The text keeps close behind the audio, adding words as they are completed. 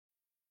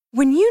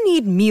When you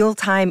need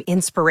mealtime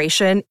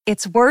inspiration,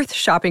 it's worth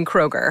shopping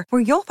Kroger,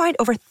 where you'll find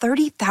over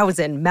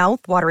 30,000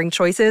 mouth-watering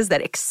choices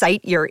that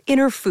excite your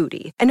inner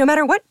foodie. And no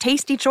matter what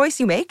tasty choice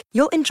you make,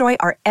 you'll enjoy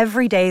our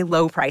everyday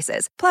low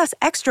prices, plus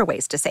extra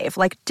ways to save,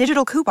 like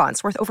digital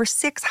coupons worth over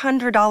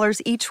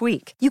 $600 each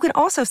week. You can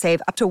also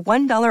save up to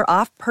 $1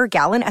 off per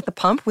gallon at the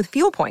pump with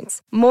fuel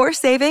points. More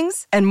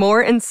savings and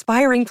more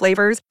inspiring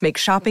flavors make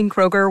shopping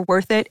Kroger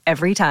worth it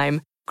every time.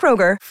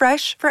 Kroger,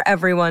 fresh for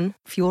everyone.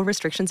 Fuel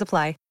restrictions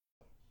apply.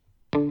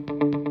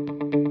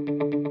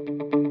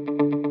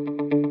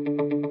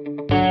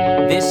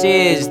 This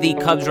is the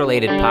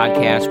Cubs-related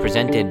podcast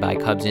presented by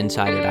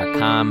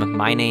CubsInsider.com.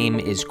 My name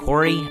is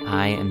Corey.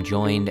 I am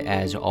joined,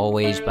 as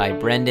always, by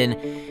Brendan,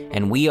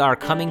 and we are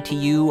coming to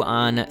you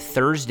on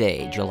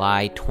Thursday,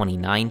 July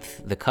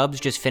 29th. The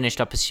Cubs just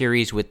finished up a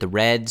series with the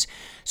Reds,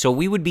 so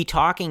we would be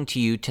talking to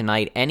you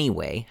tonight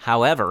anyway.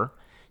 However,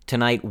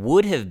 tonight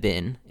would have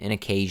been an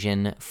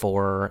occasion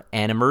for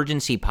an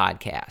emergency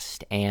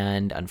podcast,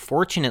 and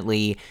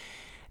unfortunately,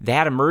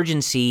 that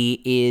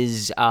emergency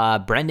is,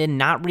 Brendan,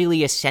 not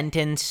really a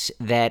sentence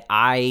that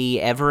I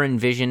ever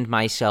envisioned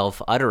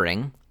myself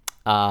uttering,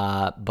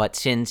 but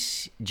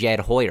since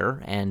Jed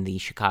Hoyer and the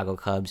Chicago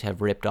Cubs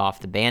have ripped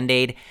off the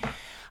Band-Aid,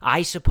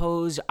 I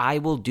suppose I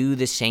will do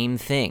the same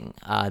thing.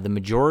 The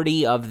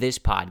majority of this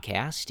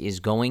podcast is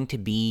going to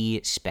be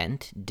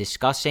spent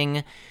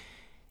discussing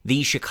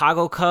the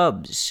Chicago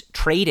Cubs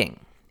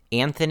trading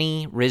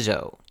Anthony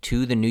Rizzo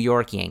to the New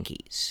York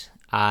Yankees.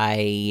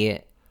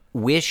 I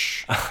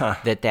wish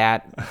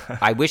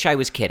I wish I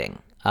was kidding.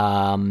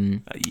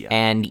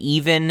 And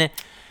even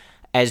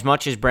as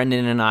much as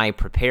Brendan and I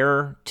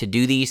prepare to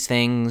do these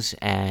things,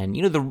 and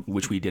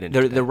which we didn't.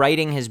 The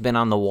writing has been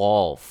on the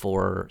wall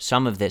for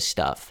some of this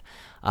stuff.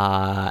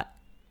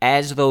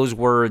 As those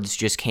words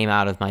just came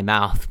out of my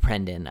mouth,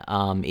 Brendan,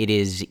 it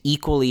is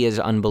equally as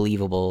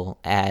unbelievable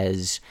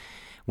as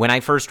when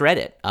I first read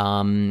it.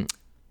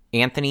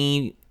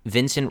 Anthony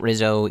Vincent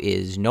Rizzo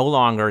is no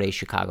longer a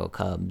Chicago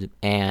Cub,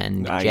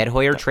 and Jed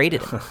Hoyer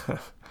traded him.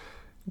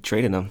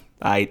 Traded him.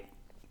 I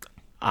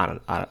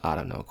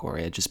don't know,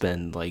 Corey. I've just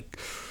been like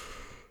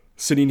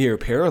sitting here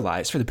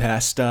paralyzed for the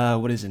past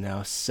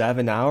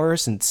 7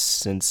 hours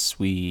since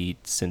we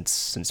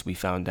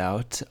found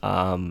out.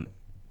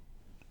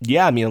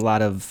 Yeah, I mean a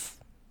lot of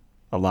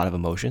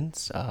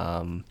emotions.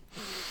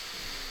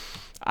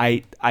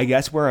 I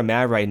guess where I'm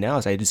at right now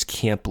is I just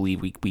can't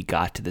believe we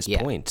got to this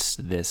point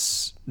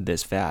this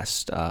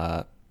fast.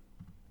 I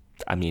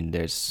mean,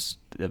 there's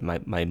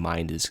my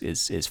mind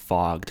is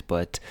fogged,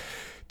 but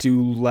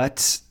to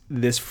let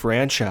this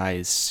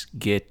franchise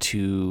get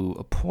to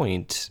a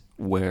point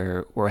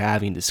where we're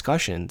having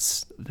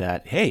discussions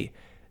that, hey,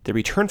 the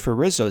return for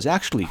Rizzo is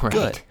actually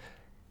good.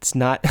 It's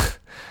not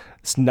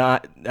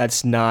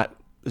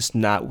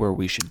where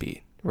we should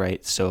be.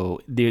 Right,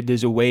 so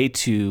there's a way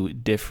to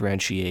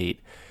differentiate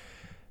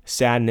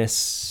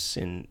sadness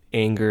and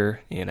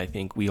anger, and I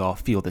think we all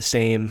feel the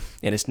same.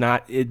 And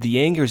the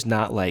anger is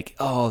not like,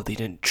 oh, they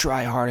didn't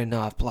try hard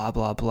enough, blah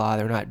blah blah,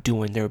 they're not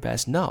doing their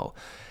best. No,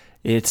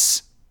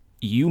 it's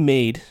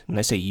when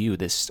I say you,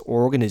 this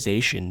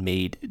organization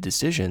made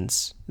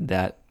decisions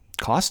that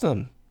cost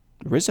them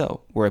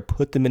Rizzo, where it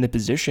put them in a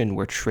position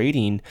where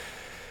trading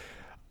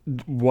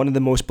one of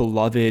the most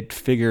beloved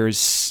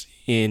figures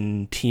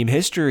in team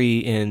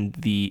history and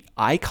the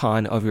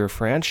icon of your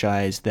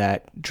franchise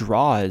that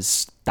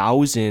draws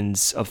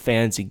thousands of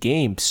fans a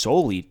game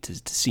solely to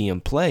see him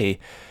play,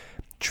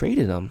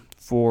 traded him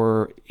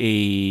for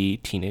a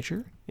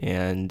teenager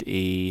and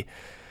a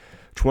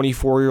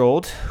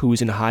 24-year-old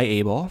who's in high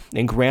A-ball.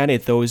 And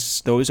granted,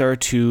 those are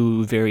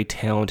two very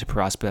talented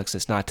prospects.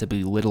 It's not to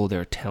belittle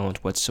their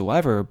talent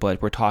whatsoever,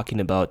 but we're talking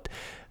about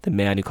the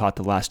man who caught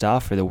the last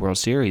out for the World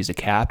Series, the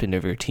captain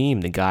of your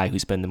team, the guy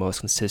who's been the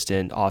most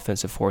consistent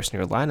offensive force in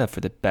your lineup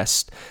for the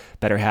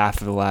better half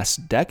of the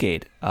last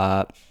decade.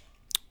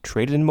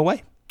 Traded him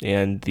away.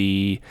 And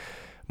the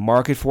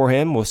market for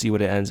him, we'll see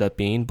what it ends up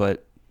being,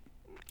 but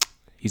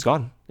he's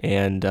gone.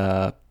 And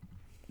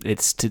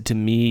it's to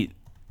me,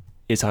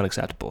 it's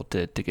unacceptable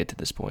to get to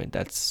this point.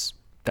 That's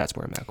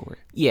where I'm at, Corey.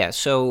 Yeah,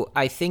 so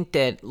I think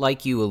that,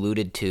 like you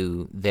alluded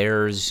to,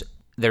 there's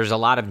a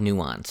lot of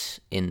nuance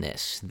in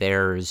this.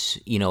 There's,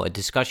 a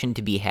discussion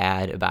to be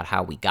had about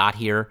how we got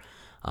here.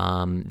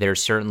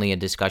 There's certainly a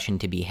discussion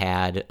to be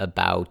had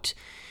about,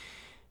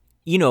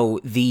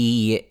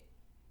 the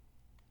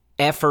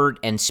effort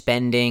and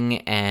spending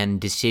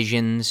and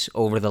decisions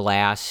over the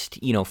last,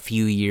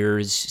 few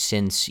years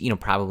since,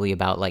 probably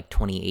about like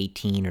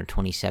 2018 or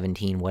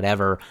 2017,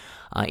 whatever,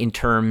 in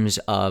terms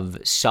of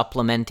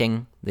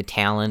supplementing the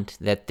talent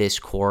that this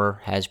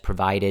core has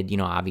provided.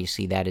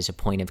 Obviously that is a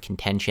point of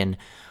contention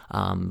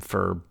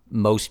for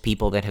most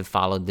people that have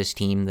followed this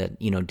team, that,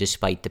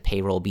 despite the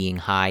payroll being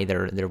high,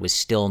 there was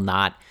still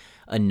not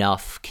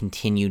enough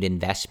continued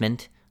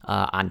investment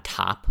on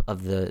top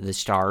of the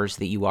stars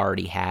that you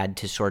already had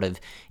to sort of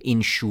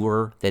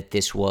ensure that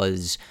this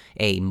was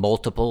a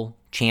multiple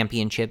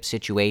championship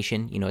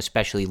situation,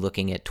 especially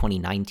looking at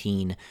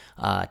 2019,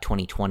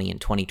 2020,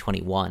 and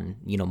 2021,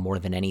 more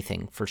than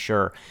anything for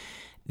sure.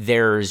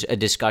 There's a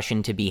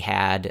discussion to be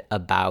had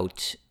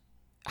about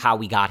how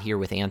we got here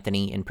with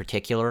Anthony in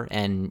particular,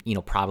 and,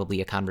 probably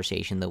a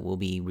conversation that we'll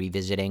be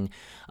revisiting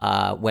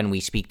when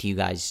we speak to you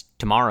guys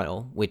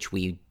tomorrow, which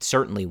we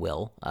certainly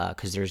will,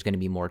 because there's going to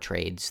be more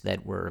trades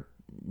that we're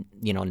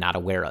not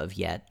aware of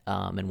yet,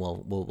 and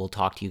we'll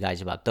talk to you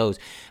guys about those.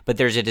 But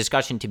there's a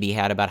discussion to be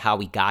had about how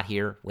we got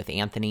here with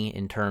Anthony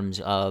in terms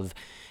of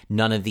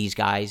none of these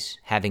guys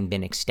having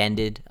been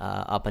extended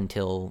up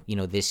until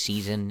this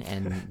season,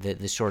 and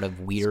the sort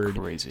of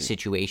weird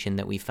situation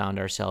that we found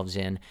ourselves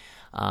in.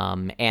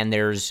 And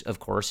there's, of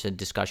course, a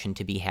discussion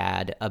to be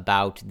had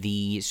about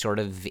the sort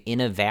of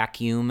in a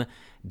vacuum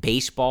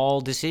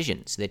baseball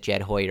decisions that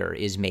Jed Hoyer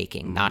is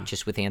making, not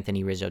just with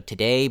Anthony Rizzo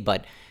today,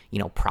 but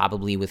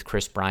probably with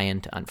Chris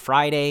Bryant on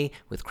Friday,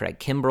 with Craig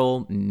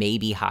Kimbrell,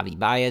 maybe Javi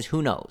Baez.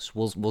 Who knows?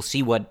 We'll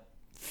see what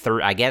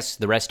I guess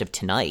the rest of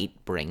tonight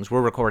brings.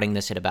 We're recording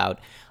this at about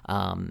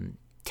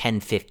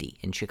 10:50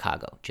 in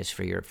Chicago, just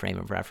for your frame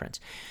of reference.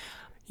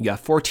 You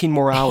got 14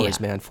 more hours,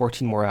 man.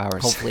 14 more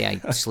hours. Hopefully, I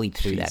sleep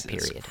through that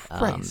period.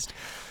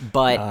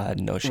 But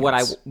no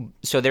chance.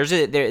 So there's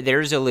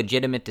a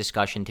legitimate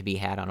discussion to be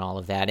had on all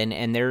of that,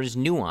 and there's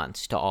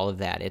nuance to all of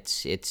that.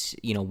 It's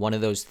one of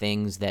those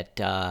things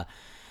that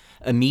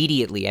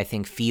immediately I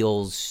think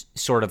feels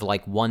sort of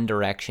like one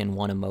direction,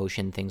 one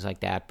emotion, things like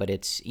that. But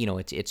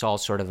it's all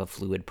sort of a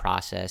fluid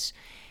process.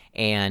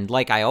 And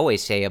like I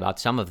always say about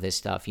some of this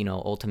stuff,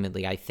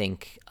 ultimately I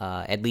think,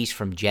 at least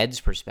from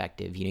Jed's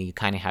perspective, you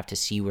kind of have to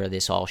see where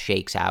this all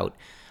shakes out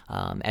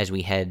as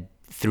we head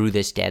through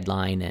this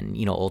deadline, and,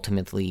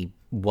 ultimately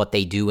what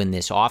they do in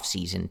this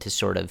offseason to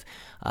sort of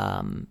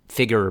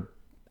figure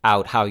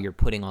out how you're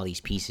putting all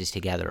these pieces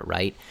together,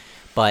 right?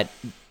 But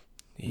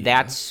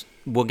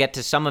we'll get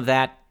to some of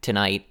that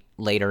tonight.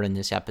 Later in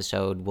this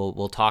episode,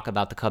 we'll talk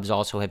about the Cubs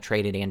also have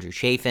traded Andrew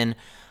Chafin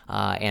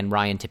and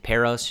Ryan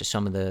Tepera, so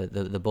some of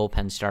the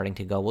bullpen starting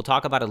to go. We'll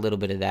talk about a little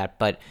bit of that,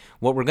 but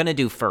what we're going to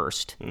do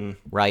first,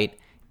 right,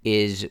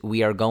 is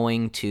we are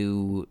going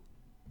to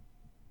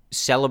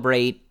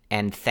celebrate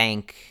and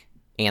thank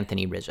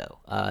Anthony Rizzo.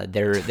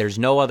 There's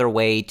no other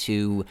way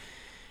to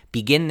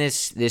begin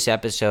this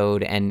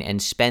episode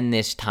and spend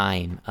this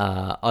time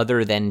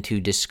other than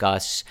to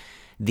discuss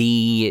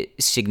the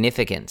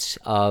significance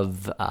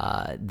of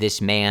this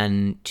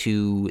man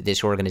to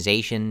this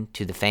organization,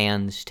 to the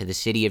fans, to the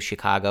city of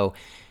Chicago.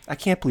 I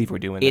can't believe we're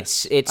doing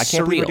this. It's I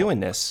can't surreal. believe we're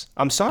doing this.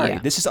 I'm sorry. Yeah.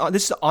 This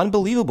is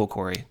unbelievable,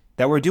 Corey,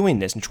 that we're doing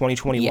this in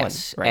 2021.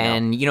 Yes, right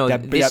and now.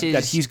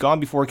 That he's gone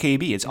before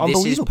KB. It's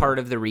unbelievable. This is part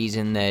of the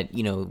reason that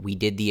we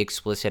did the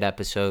explicit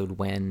episode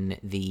when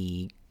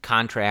the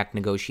contract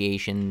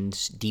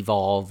negotiations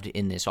devolved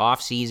in this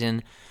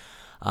offseason,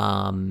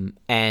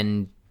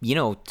 and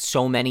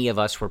so many of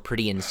us were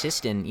pretty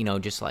insistent,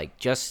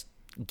 just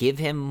give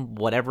him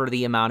whatever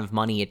the amount of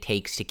money it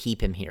takes to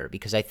keep him here.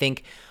 Because I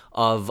think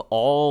of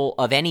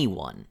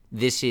anyone,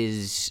 this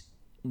is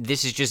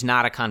just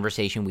not a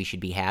conversation we should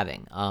be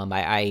having.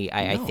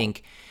 I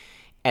think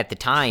at the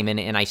time,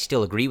 and I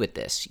still agree with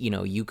this,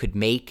 you could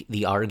make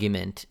the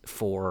argument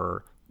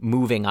for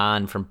moving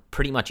on from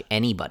pretty much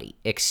anybody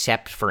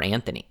except for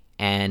Anthony.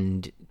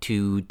 And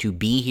to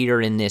be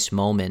here in this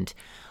moment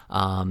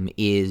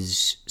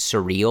is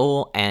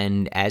surreal,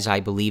 and as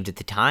I believed at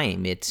the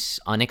time, it's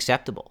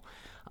unacceptable.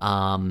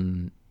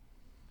 Again,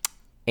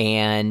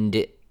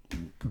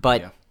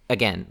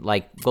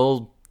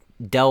 we'll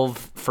delve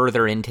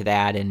further into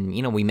that,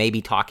 and we may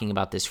be talking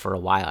about this for a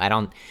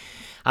while.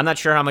 I'm not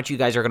sure how much you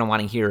guys are going to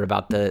want to hear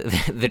about the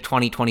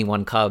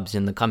 2021 Cubs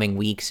in the coming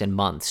weeks and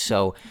months.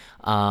 So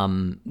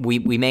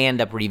we may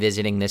end up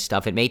revisiting this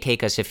stuff. It may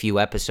take us a few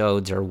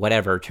episodes or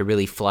whatever to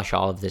really flush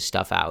all of this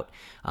stuff out.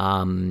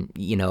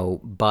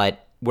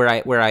 But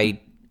where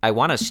I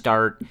want to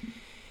start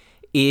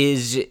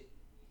is,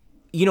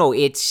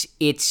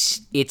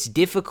 it's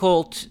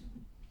difficult.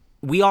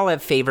 We all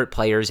have favorite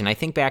players, and I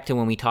think back to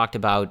when we talked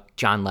about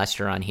John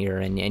Lester on here,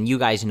 and you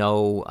guys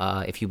know,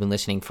 if you've been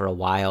listening for a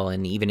while,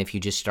 and even if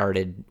you just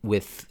started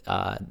with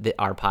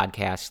our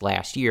podcast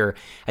last year,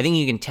 I think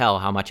you can tell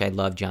how much I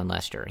love John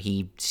Lester.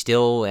 He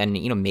still, and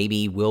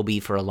maybe will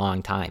be for a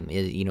long time,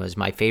 is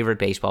my favorite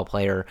baseball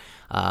player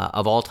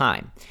of all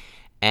time.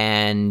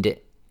 And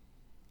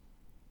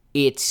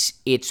it's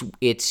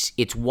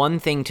one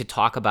thing to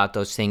talk about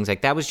those things.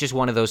 Like, that was just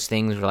one of those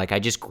things where, I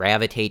just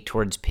gravitate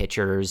towards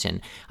pitchers,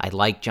 and I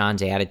like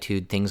John's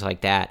attitude, things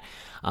like that.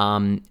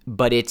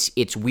 But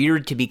it's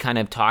weird to be kind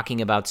of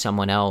talking about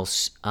someone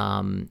else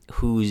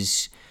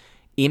whose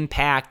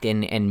impact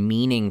and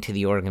meaning to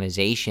the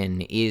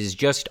organization is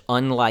just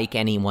unlike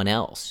anyone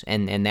else,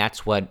 and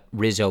that's what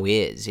Rizzo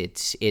is.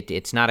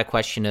 It's not a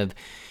question of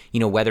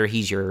whether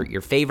he's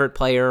your favorite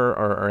player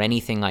or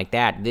anything like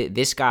that.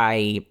 This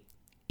guy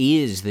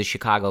is the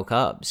Chicago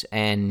Cubs,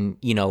 and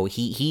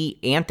he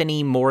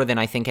Anthony, more than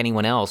I think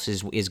anyone else,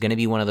 is going to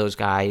be one of those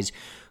guys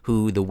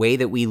who, the way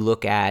that we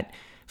look at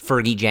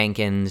Fergie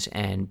Jenkins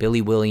and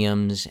Billy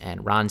Williams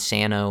and Ron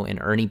Santo and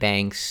Ernie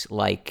Banks.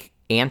 Like,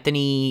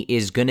 Anthony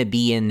is going to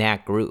be in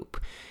that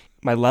group.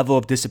 My level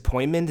of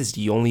disappointment is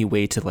the only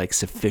way to like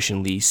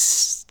sufficiently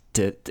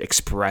to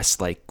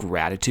express like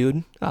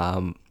gratitude.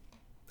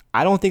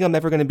 I don't think I'm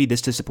ever going to be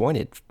this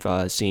disappointed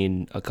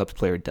seeing a Cubs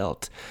player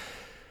dealt.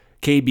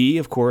 KB,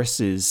 of course,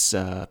 is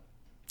that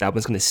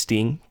one's going to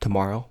sting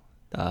tomorrow.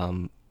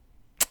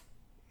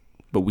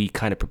 But we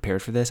kind of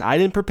prepared for this. I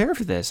didn't prepare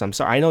for this. I'm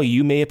sorry. I know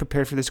you may have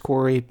prepared for this,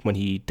 Corey, when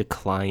he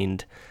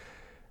declined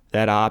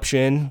that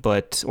option,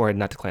 or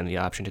not declined the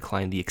option,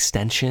 declined the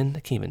extension. I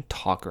can't even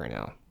talk right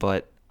now.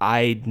 But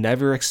I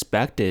never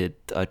expected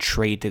a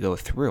trade to go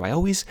through.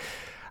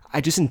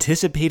 I just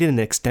anticipated an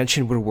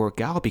extension would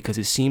work out because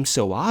it seemed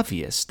so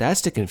obvious.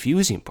 That's the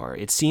confusing part.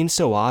 It seemed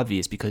so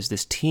obvious because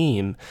this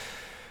team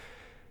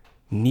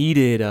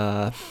needed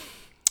a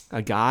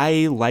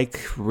guy like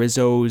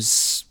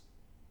Rizzo's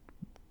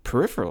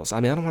peripherals.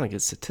 I mean, I don't want to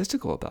get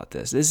statistical about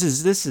this. This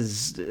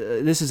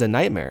is a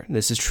nightmare.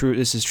 This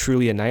is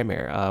truly a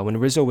nightmare. When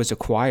Rizzo was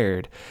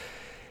acquired,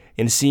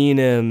 and seeing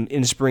him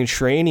in spring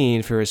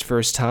training for his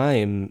first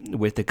time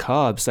with the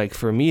Cubs, like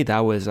for me,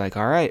 that was like,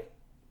 all right,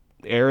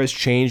 era's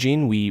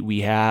changing.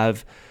 We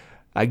have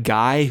a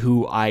guy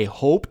who I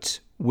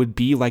hoped would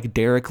be like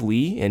Derek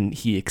Lee, and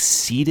he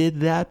exceeded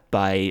that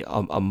by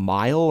a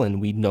mile.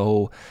 And we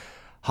know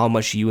how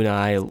much you and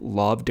I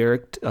love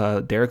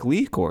Derek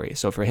Lee, Corey.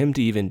 So for him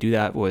to even do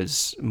that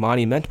was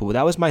monumental. But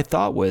that was my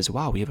thought was,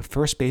 wow, we have a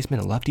first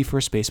baseman, a lefty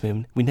first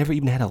baseman. We never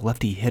even had a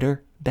lefty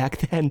hitter back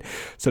then.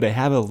 So to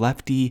have a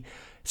lefty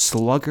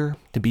slugger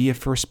to be a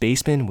first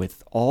baseman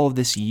with all of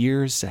this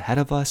years ahead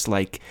of us,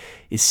 like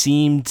it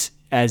seemed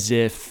as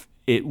if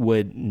it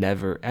would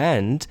never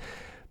end.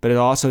 But it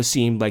also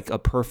seemed like a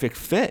perfect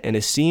fit. And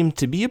it seemed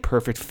to be a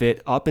perfect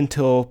fit up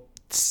until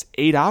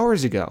 8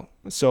 hours ago.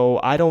 So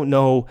I don't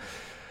know.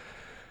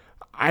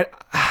 I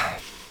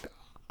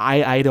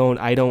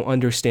don't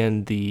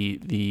understand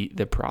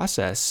the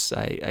process,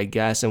 I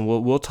guess, and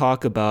we'll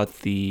talk about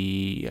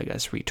the, I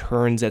guess,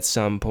 returns at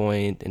some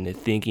point and the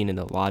thinking and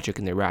the logic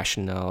and the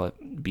rationale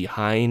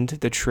behind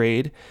the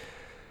trade.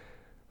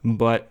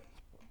 But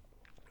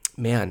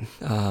man,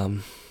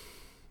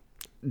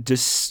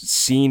 just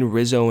seeing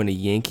Rizzo in a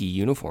Yankee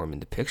uniform in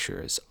the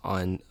picture is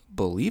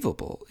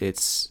unbelievable.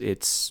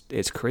 It's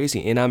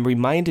crazy, and I'm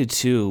reminded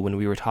too when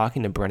we were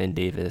talking to Brennan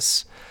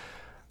Davis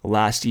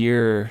last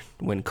year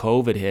when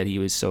COVID hit. He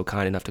was so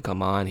kind enough to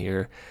come on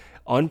here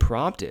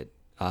unprompted.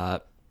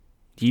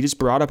 He just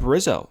brought up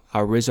Rizzo,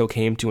 how Rizzo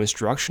came to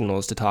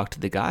instructionals to talk to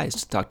the guys,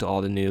 to talk to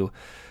all the new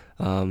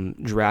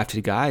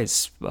drafted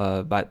guys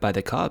by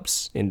the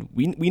Cubs. And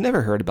we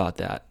never heard about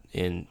that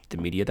in the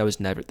media. That was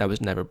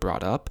never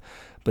brought up.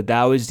 But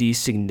that was the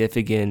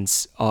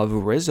significance of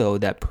Rizzo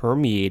that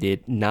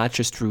permeated not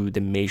just through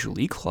the Major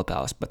League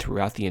clubhouse, but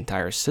throughout the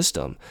entire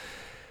system.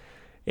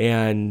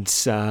 And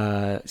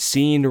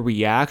seeing the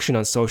reaction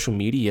on social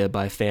media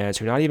by fans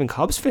who are not even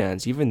Cubs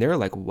fans, even they're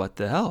like, what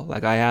the hell?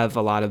 Like, I have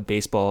a lot of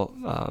baseball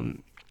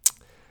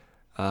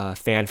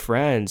fan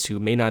friends who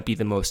may not be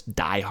the most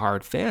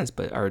diehard fans,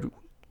 but are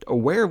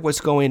aware of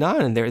what's going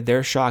on, and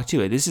they're shocked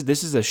too. This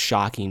is a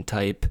shocking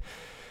type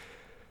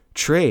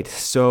trade.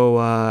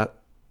 So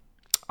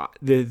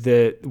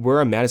the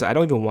where I'm at is I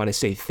don't even want to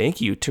say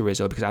thank you to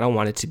Rizzo because I don't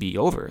want it to be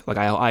over. Like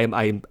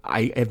I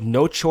have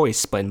no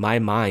choice but in my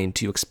mind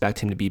to expect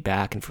him to be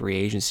back in free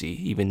agency,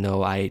 even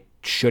though I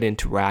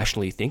shouldn't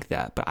rationally think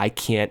that. But I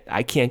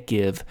can't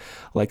give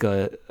like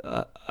a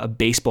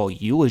baseball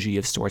eulogy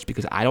of sorts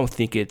because I don't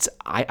think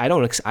I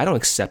don't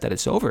accept that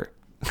it's over.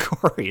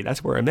 Corey,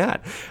 that's where I'm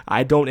at.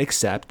 I don't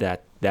accept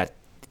that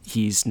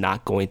he's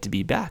not going to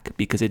be back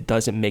because it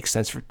doesn't make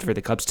sense for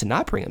the Cubs to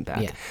not bring him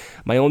back. Yeah.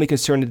 My only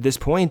concern at this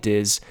point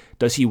is,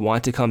 does he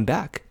want to come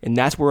back? And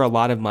that's where a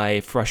lot of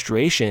my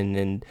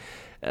frustration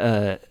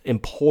and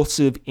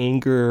impulsive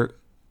anger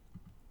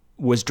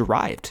was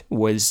derived,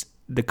 was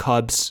the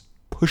Cubs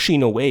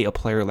pushing away a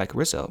player like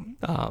Rizzo.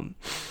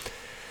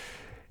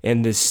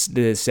 And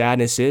the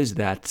sadness is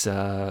that,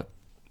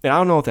 and I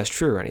don't know if that's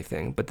true or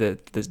anything, but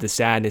the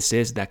sadness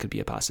is that could be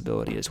a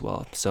possibility as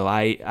well. So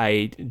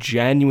I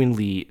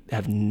genuinely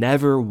have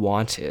never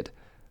wanted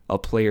a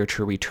player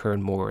to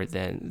return more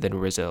than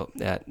Rizzo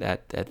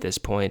at this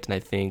point. And I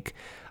think,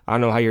 I don't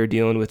know how you're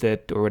dealing with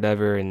it or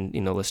whatever, and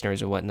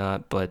listeners or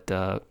whatnot, but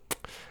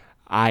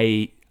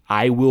I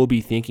will be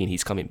thinking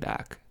he's coming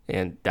back.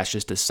 And that's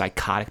just a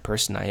psychotic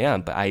person I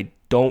am. But I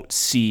don't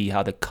see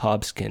how the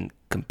Cubs can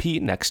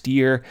compete next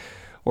year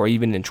or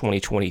even in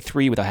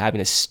 2023 without having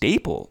a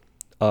staple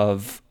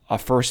of a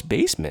first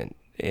baseman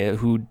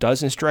who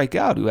doesn't strike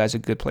out, who has a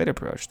good plate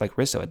approach like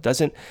Rizzo. It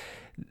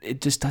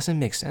just doesn't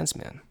make sense,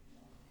 man.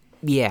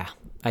 Yeah,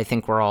 I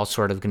think we're all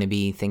sort of going to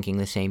be thinking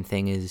the same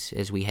thing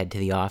as we head to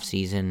the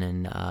offseason,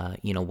 and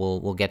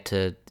we'll get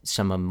to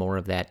some more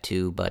of that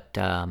too. But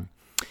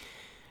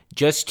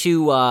just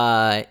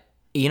to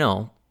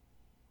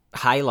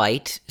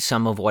highlight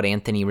some of what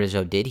Anthony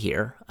Rizzo did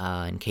here,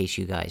 in case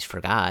you guys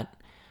forgot.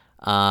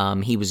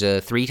 He was a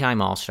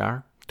 3-time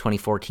All-Star.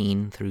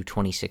 2014 through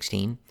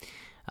 2016.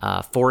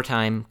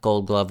 Four-time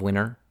Gold Glove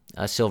winner,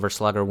 a Silver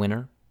Slugger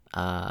winner.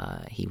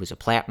 He was a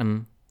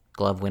Platinum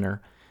Glove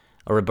winner,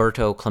 a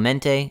Roberto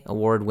Clemente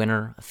Award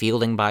winner, a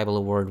Fielding Bible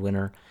Award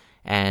winner,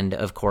 and,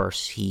 of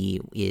course,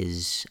 he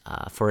is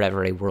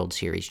forever a World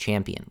Series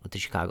champion with the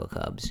Chicago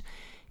Cubs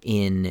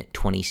in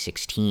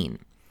 2016.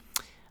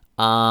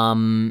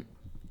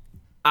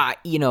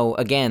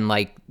 Again,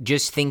 like,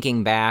 just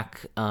thinking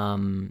back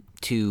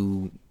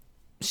to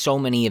so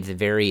many of the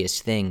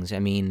various things, I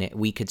mean,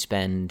 we could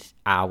spend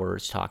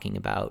hours talking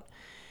about,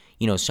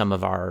 some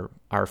of our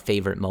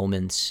favorite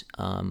moments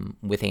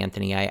with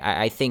Anthony.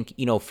 I think,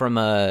 from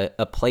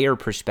a player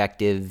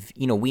perspective,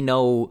 we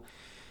know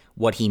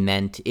what he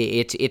meant.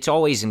 It's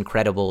always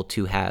incredible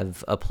to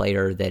have a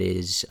player that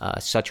is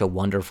such a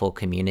wonderful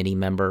community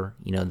member.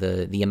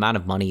 The amount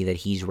of money that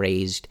he's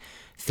raised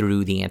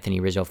through the Anthony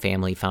Rizzo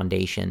Family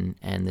Foundation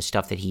and the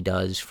stuff that he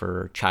does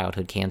for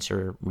childhood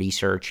cancer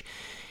research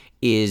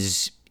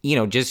is,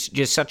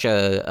 just such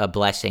a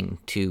blessing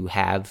to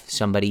have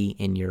somebody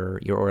in your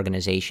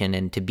organization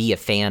and to be a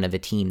fan of a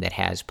team that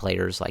has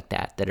players like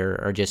that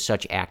are just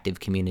such active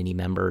community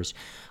members,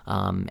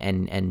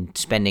 and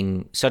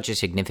spending such a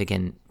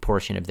significant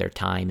portion of their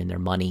time and their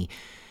money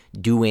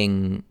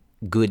doing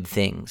good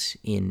things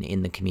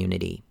in the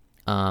community.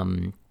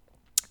 In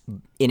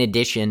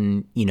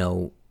addition,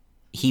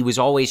 he was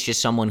always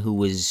just someone who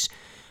was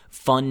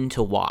fun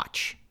to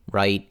watch,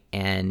 right?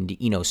 And,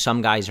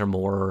 some guys are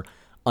more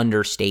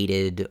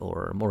understated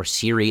or more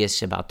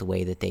serious about the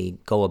way that they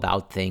go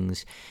about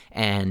things.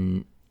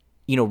 And,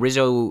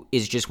 Rizzo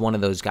is just one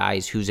of those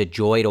guys who's a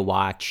joy to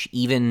watch,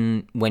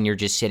 even when you're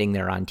just sitting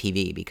there on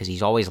TV, because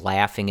he's always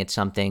laughing at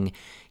something.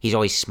 He's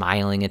always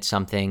smiling at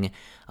something.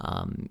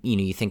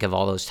 You think of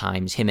all those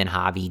times, him and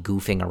Javi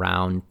goofing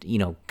around,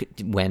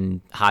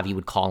 when Javi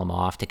would call him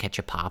off to catch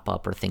a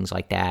pop-up or things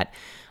like that.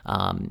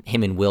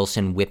 Him and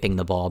Wilson whipping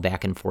the ball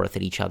back and forth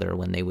at each other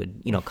when they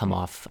would, come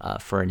off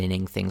for an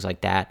inning, things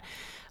like that.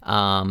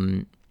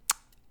 And,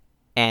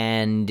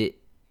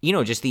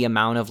 just the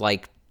amount of,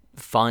 like,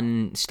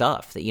 fun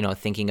stuff that,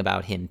 thinking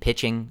about him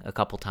pitching a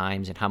couple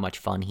times and how much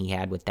fun he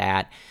had with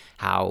that,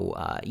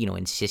 how,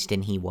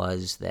 insistent he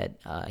was that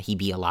he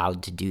be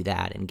allowed to do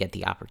that and get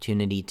the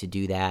opportunity to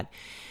do that.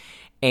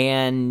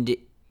 And,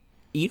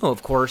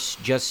 of course,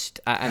 just,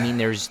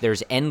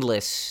 there's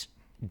endless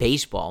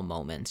baseball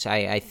moments.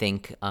 I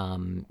think,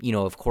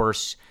 of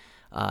course,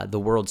 the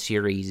World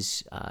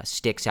Series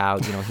sticks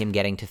out, him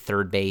getting to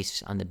third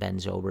base on the Ben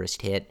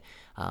Zobrist hit,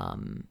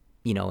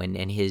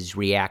 and his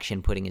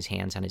reaction, putting his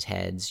hands on his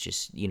heads,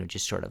 just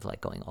sort of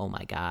like going, oh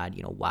my God,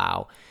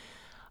 wow.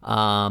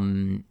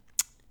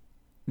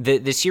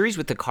 The series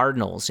with the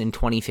Cardinals in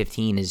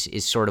 2015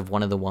 is sort of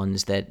one of the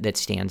ones that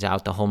stands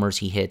out. The homers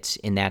he hits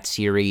in that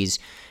series,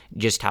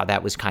 just how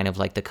that was kind of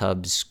like the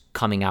Cubs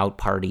coming out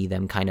party,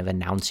 them kind of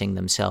announcing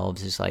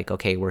themselves as like,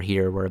 okay, we're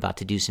here, we're about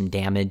to do some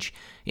damage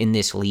in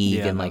this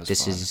league, and like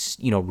this fun. Is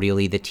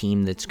really the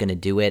team that's going to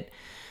do it.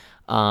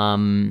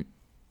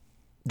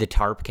 The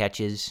tarp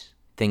catches,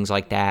 things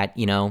like that,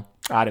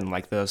 I didn't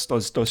like those.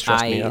 Those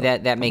stressed me out.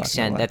 That makes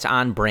sense. That's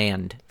on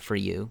brand for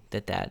you.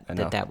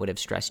 That would have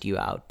stressed you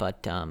out.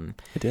 But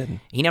it didn't.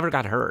 He never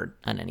got hurt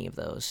on any of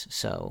those.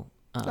 So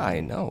I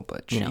know,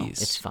 but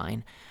geez, it's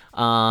fine.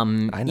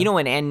 I know.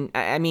 And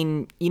I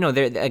mean,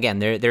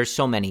 there's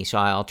so many. So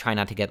I'll try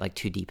not to get like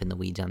too deep in the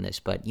weeds on this.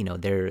 But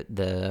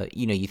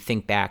you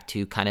think back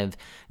to kind of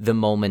the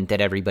moment that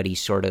everybody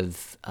sort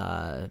of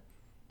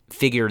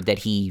figured that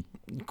he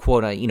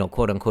quote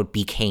unquote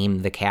became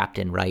the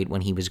captain, right, when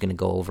he was going to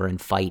go over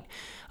and fight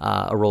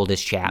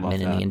Aroldis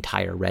Chapman and the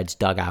entire Reds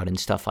dugout and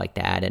stuff like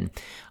that. And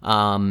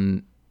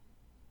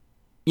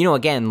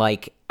again,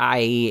 like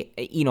I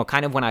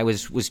kind of when I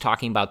was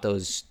talking about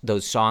those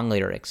song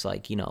lyrics,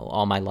 like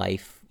all my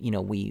life,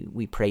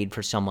 we prayed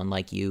for someone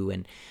like you,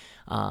 and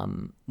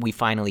we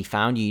finally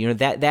found you.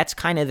 That's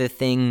kind of the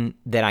thing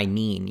that I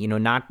mean.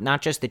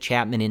 Not just the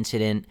Chapman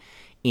incident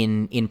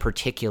in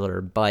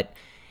particular, but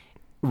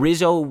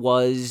Rizzo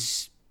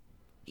was,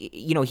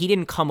 he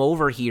didn't come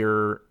over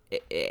here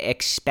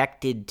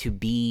expected to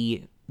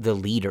be the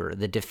leader,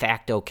 the de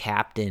facto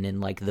captain,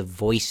 and like the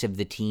voice of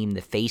the team,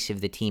 the face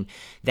of the team.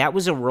 That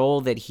was a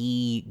role that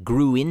he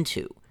grew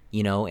into,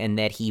 and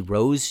that he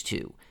rose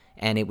to.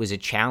 And it was a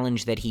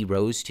challenge that he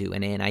rose to.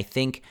 And I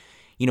think,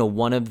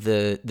 one of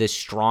the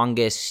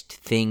strongest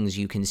things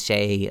you can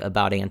say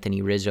about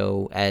Anthony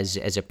Rizzo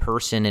as a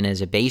person and as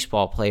a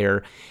baseball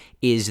player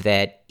is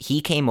that he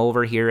came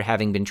over here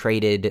having been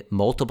traded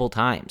multiple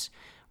times,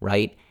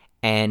 right?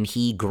 And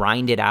he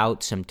grinded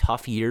out some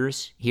tough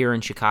years here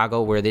in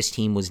Chicago where this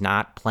team was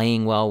not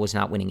playing well, was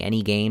not winning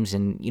any games,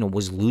 and,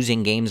 was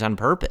losing games on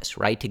purpose,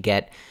 right, to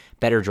get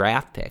better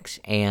draft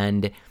picks.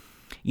 And,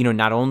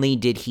 not only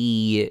did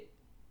he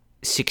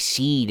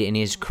succeed in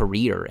his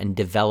career and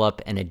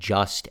develop and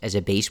adjust as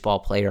a baseball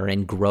player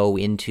and grow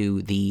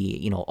into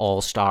the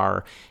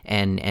all-star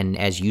and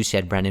as you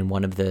said, Brendan,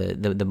 one of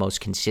the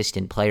most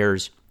consistent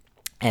players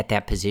at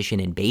that position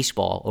in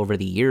baseball over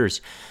the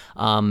years,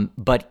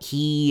 but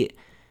he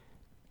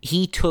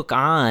he took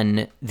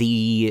on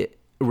the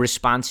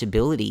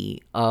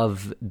responsibility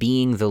of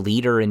being the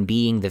leader and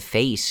being the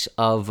face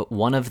of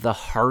one of the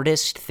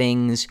hardest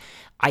things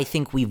I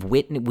think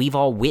we've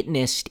all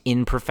witnessed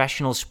in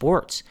professional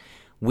sports,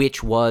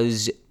 which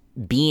was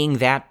being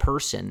that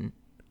person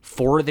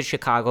for the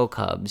Chicago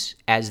Cubs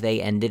as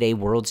they ended a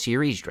World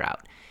Series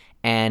drought.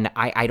 And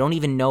I don't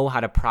even know how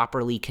to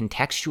properly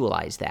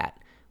contextualize that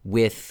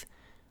with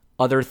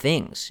other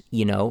things,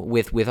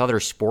 with other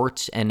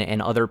sports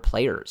and other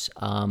players.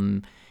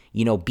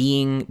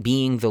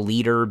 Being the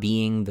leader,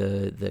 being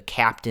the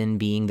captain,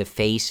 being the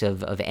face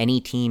of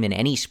any team in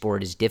any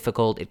sport is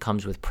difficult. It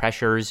comes with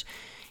pressures.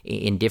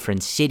 In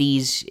different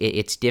cities,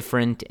 it's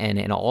different,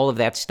 and all of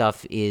that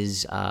stuff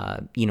is,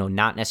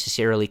 not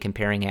necessarily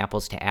comparing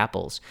apples to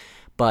apples,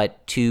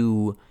 but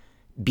to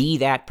be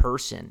that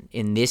person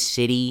in this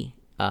city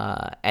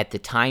at the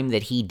time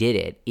that he did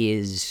it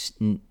is,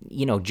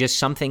 just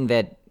something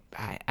that,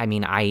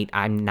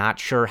 I'm not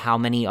sure how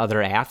many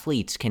other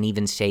athletes can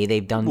even say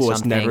they've done something.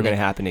 It's never going to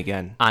happen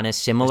again on a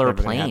similar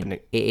plane.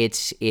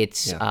 It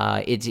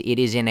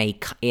is in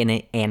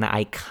an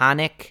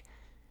iconic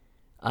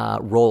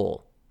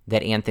role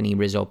that Anthony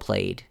Rizzo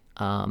played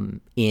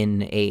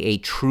in a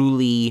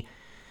truly,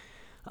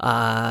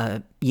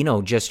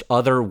 just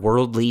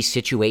otherworldly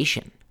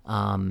situation.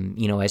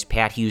 As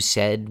Pat Hughes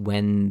said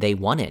when they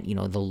won it,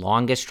 the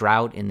longest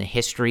drought in the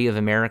history of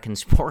American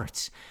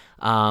sports.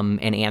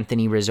 And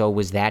Anthony Rizzo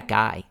was that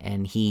guy,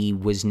 and he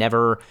was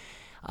never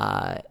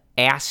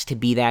asked to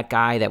be that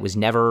guy. That was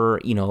never,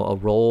 a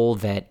role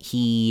that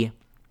he,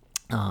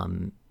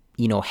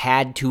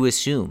 had to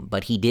assume,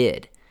 but he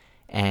did.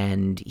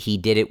 And he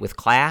did it with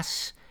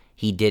class.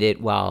 He did it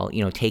while,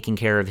 taking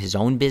care of his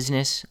own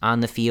business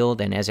on the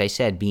field. And as I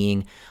said,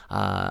 being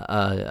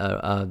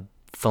a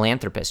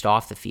philanthropist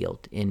off the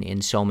field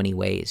in so many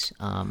ways.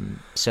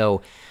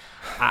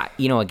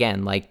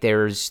 Again, like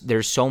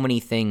there's so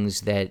many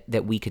things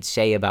that we could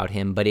say about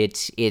him, but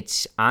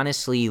it's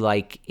honestly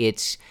like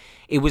it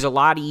was a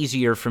lot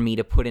easier for me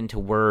to put into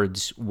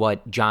words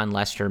what John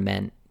Lester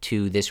meant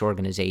to this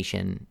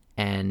organization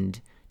and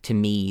to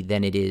me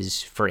than it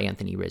is for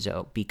Anthony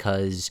Rizzo,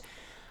 because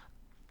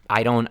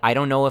I don't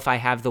know if I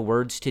have the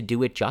words to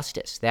do it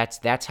justice.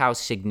 That's how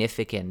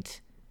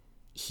significant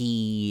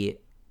he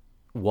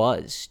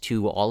was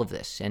to all of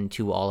this and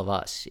to all of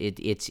us.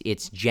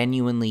 It's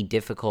genuinely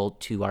difficult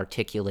to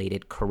articulate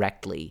it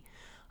correctly,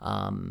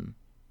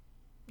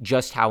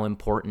 just how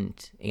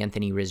important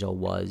Anthony Rizzo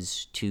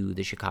was to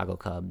the Chicago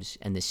Cubs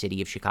and the city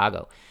of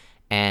Chicago.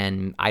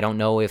 And I don't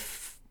know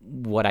if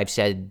what I've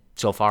said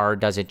so far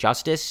does it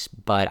justice,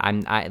 but I'm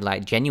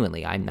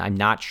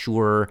not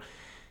sure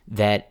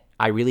that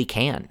I really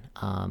can,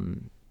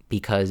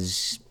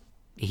 because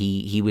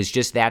he was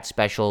just that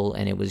special,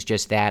 and it was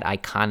just that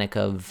iconic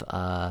of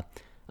a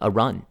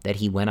run that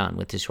he went on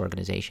with this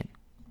organization.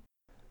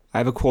 I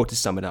have a quote to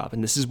sum it up,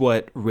 and this is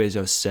what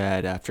Rizzo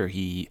said after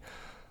he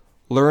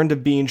learned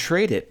of being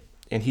traded.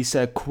 And he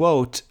said,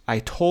 quote, "I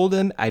told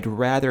him I'd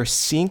rather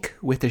sink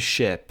with a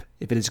ship.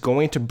 If it is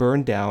going to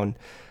burn down,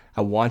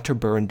 I want to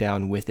burn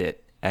down with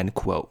it," end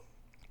quote.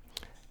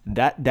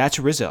 That's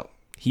Rizzo.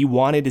 He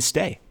wanted to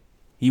stay.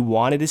 He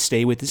wanted to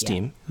stay with his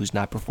team, who's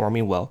not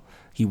performing well.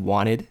 He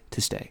wanted to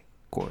stay,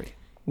 Corey,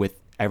 with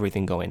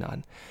everything going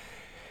on.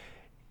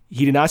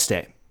 He did not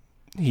stay.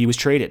 He was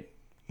traded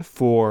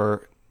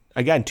for,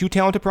 again, two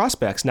talented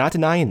prospects, not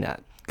denying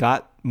that.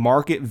 Got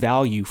market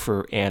value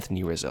for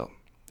Anthony Rizzo.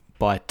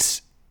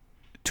 But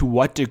to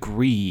what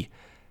degree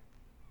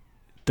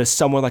does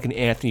someone like an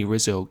Anthony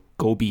Rizzo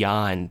go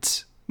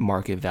beyond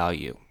market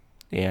value?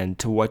 And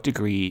to what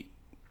degree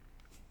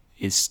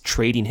is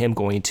trading him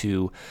going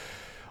to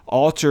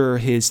alter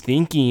his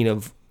thinking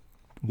of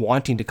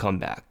wanting to come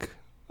back?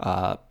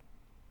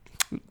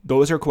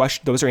 Those are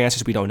questions. Those are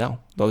answers we don't know.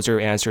 Those are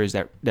answers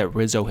that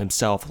Rizzo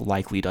himself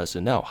likely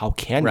doesn't know. How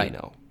can we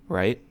know,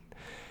 right?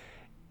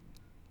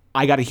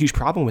 I got a huge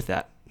problem with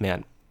that,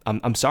 man.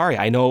 I'm sorry.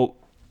 I know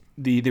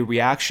the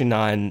reaction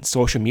on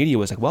social media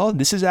was like, well,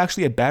 this is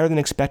actually a better than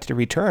expected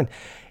return.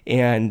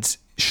 And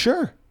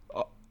sure,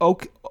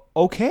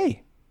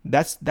 okay,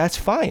 that's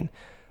fine.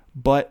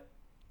 But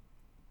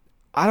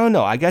I don't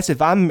know. I guess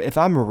if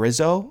I'm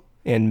Rizzo,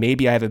 and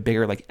maybe I have a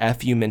bigger like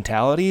FU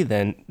mentality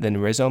than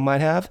Rizzo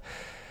might have,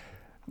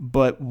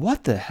 but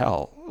what the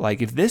hell?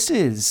 Like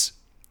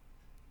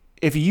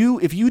if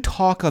you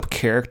talk up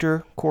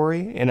character,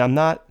 Corey, and I'm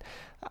not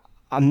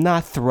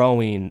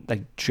throwing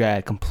like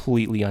Jed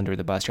completely under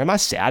the bus here. I'm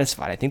not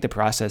satisfied. I think the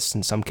process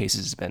in some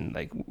cases has been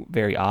like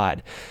very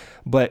odd,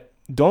 but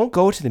don't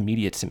go to the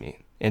media to me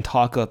and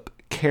talk up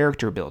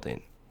character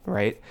building,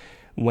 right?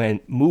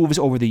 When moves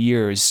over the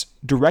years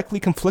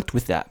directly conflict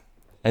with that.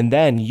 And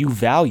then you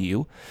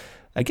value,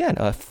 again,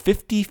 a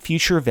 50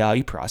 future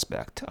value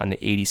prospect on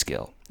the 80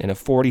 scale and a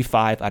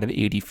 45 out of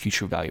 80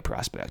 future value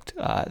prospect.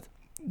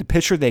 The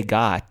pitcher they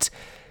got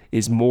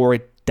is more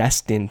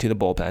destined to the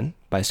bullpen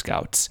by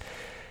scouts.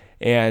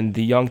 And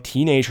the young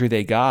teenager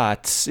they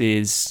got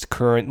is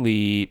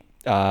currently,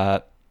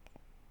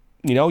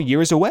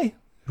 years away,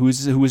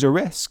 who's a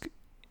risk.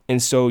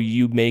 And so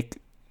you make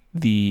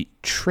the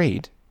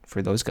trade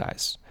for those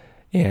guys,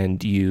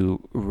 and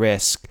you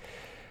risk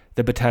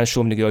the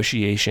potential of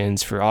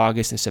negotiations for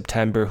August and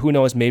September. Who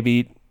knows,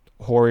 maybe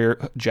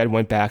Jed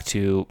went back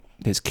to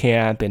his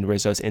camp and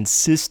Rizzo's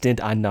insistent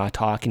on not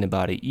talking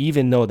about it,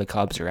 even though the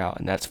Cubs are out,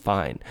 and that's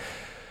fine.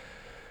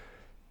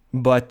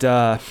 But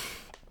I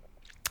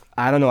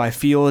don't know. I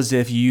feel as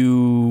if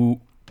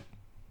you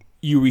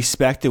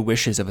respect the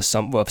wishes of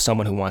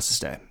someone who wants to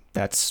stay.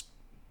 That's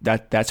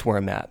where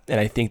I'm at, and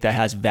I think that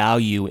has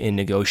value in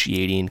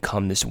negotiating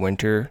come this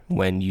winter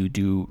when you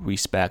do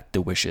respect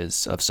the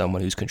wishes of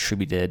someone who's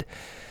contributed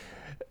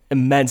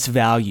immense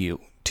value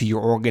to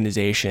your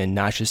organization,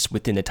 not just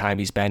within the time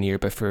he's been here,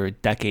 but for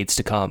decades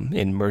to come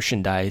in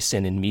merchandise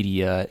and in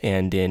media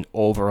and in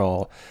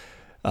overall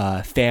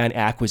fan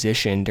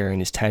acquisition during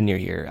his tenure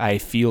here. I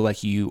feel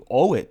like you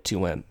owe it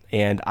to him.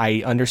 And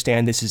I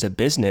understand this is a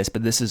business,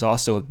 but this is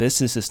also a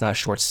business that's not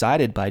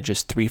short-sighted by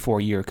just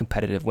 3-4 year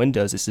competitive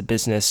windows. It's a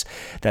business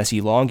that's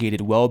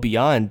elongated well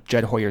beyond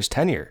Jed Hoyer's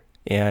tenure.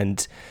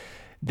 And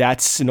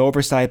that's an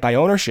oversight by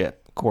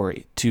ownership,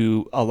 Corey,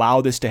 to allow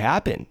this to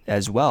happen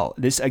as well.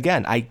 This,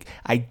 again,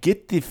 I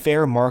get the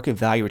fair market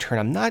value return.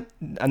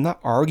 I'm not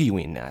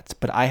arguing that,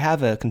 but I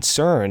have a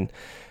concern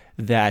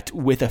that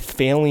with a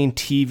failing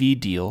TV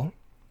deal,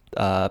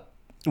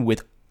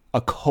 with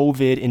a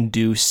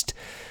COVID-induced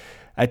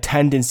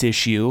attendance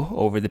issue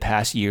over the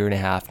past year and a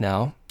half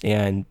now,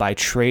 and by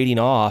trading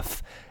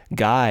off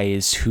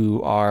guys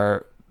who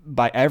are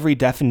by every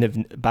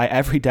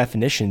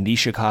definition the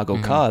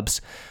Chicago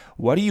Cubs,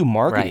 what are you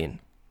marketing? Right.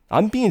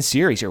 I'm being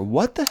serious here.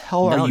 What the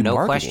hell are you marketing?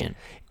 No question.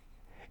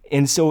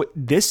 And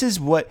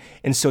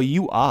so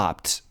you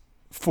opt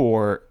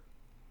for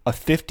a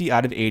 50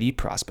 out of 80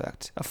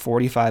 prospect, a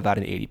 45 out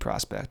of 80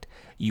 prospect.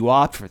 You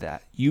opt for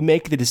that. You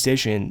make the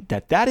decision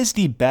that is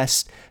the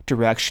best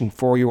direction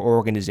for your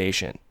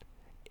organization.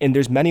 And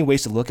there's many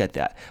ways to look at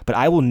that, but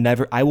I will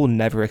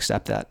never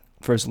accept that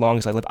for as long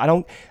as I live.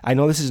 I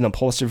know this is an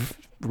impulsive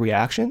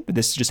reaction, but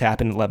this just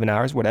happened 11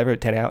 hours, whatever,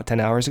 10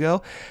 hours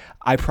ago.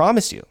 I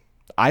promise you,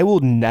 I will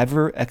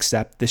never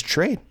accept this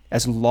trade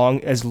as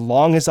long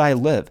as I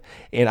live.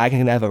 And I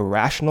can have a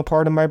rational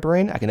part of my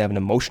brain, I can have an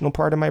emotional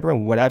part of my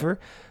brain, whatever.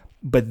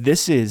 But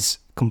this is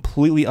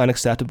completely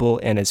unacceptable.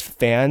 And as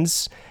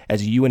fans,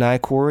 as you and I,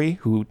 Corey,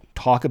 who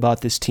talk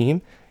about this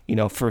team,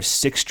 for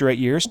 6 straight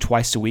years,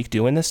 twice a week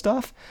doing this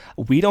stuff,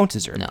 we don't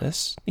deserve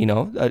this.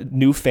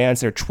 New fans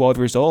that are 12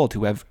 years old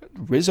who have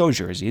Rizzo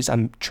jerseys.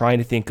 I'm trying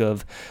to think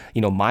of,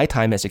 my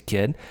time as a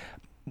kid.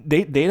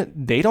 They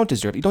don't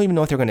deserve it. You don't even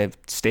know if they're going to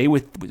stay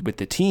with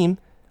the team.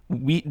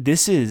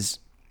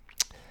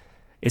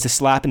 It's a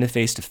slap in the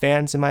face to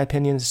fans, in my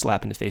opinion. It's a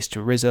slap in the face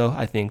to Rizzo.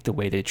 I think the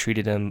way they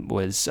treated him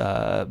was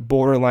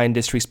borderline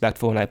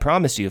disrespectful. And I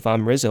promise you, if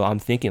I'm Rizzo, I'm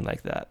thinking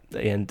like that.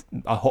 And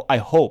I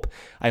hope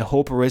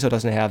Rizzo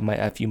doesn't have my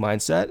FU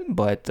mindset,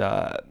 but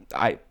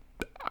I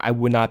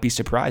would not be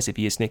surprised if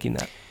he is thinking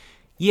that.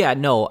 Yeah,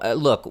 no.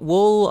 Look,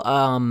 we'll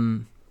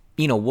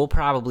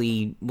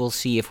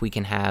see if we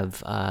can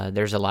have,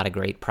 there's a lot of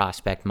great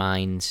prospect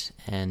minds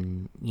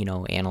and,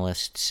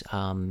 analysts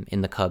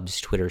in the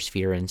Cubs Twitter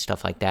sphere and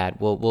stuff like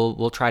that.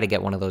 We'll try to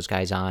get one of those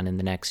guys on in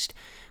the next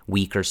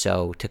week or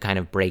so to kind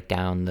of break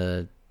down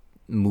the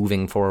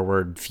moving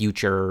forward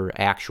future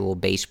actual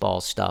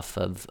baseball stuff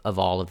of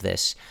all of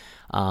this.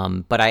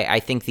 But I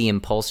think the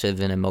impulsive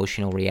and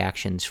emotional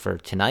reactions for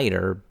tonight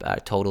are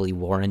totally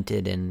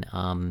warranted and,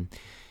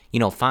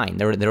 fine.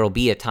 There will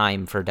be a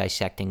time for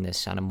dissecting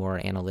this on a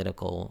more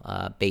analytical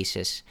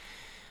basis,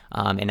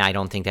 and I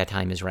don't think that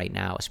time is right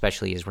now,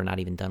 especially as we're not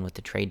even done with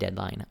the trade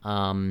deadline.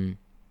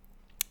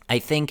 I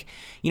think,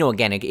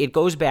 again, it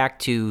goes back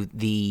to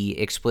the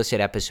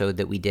explicit episode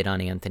that we did on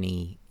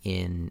Anthony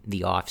in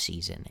the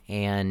offseason.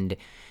 And,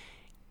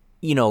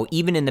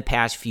 even in the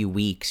past few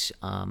weeks,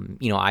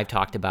 I've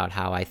talked about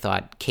how I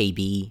thought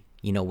KB,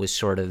 was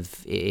sort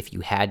of, if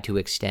you had to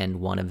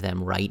extend one of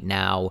them right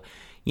now,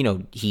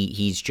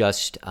 he's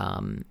just,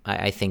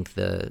 I think,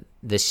 the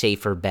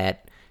safer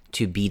bet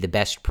to be the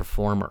best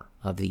performer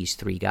of these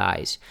 3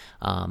 guys.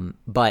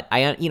 But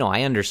I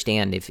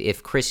understand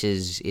if Chris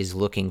is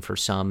looking for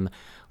some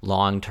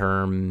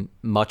long-term,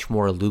 much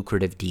more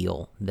lucrative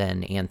deal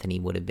than Anthony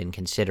would have been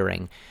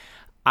considering.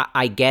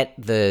 I get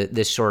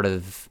this sort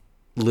of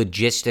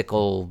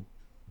logistical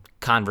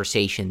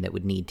conversation that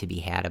would need to be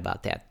had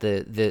about that.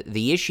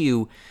 The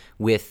issue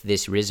with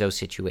this Rizzo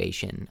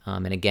situation,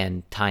 and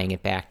again, tying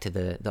it back to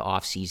the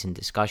off-season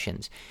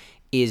discussions,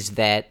 is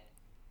that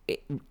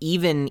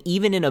even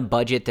in a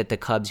budget that the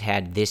Cubs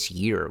had this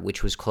year,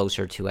 which was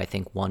closer to, I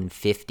think,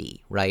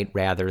 150, right,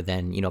 rather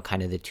than,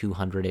 kind of the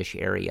 200-ish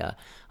area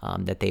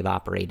that they've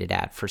operated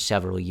at for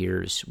several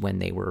years when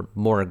they were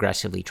more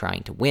aggressively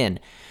trying to win,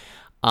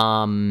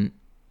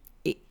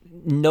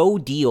 no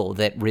deal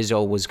that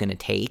Rizzo was going to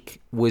take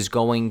was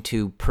going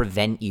to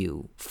prevent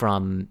you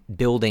from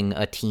building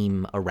a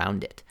team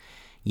around it.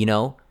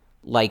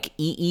 Like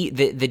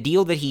the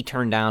deal that he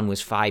turned down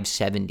was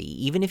 $570.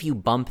 Even if you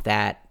bump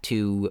that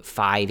to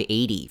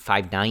 $580,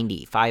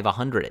 $590,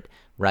 $500,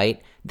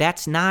 right?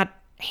 That's not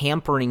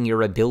hampering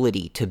your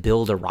ability to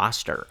build a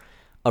roster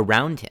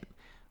around him,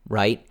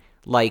 right?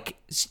 Like,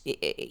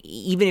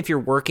 even if you're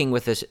working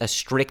with a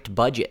strict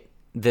budget,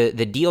 the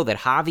deal that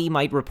Javi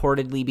might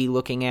reportedly be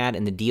looking at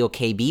and the deal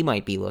KB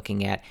might be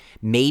looking at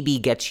maybe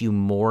gets you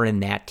more in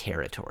that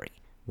territory,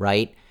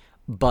 right?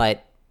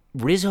 But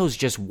Rizzo's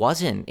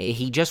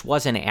he just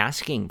wasn't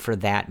asking for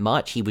that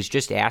much. He was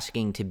just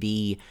asking to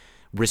be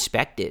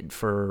respected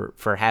for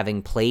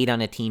having played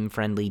on a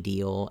team-friendly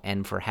deal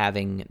and for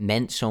having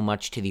meant so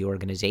much to the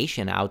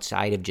organization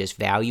outside of just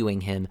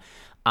valuing him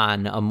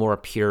on a more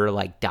pure,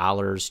 like,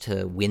 dollars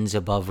to wins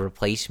above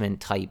replacement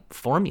type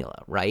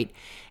formula, right?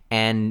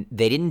 And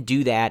they didn't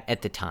do that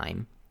at the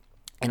time.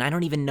 And I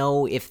don't even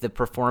know if the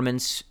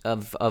performance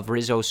of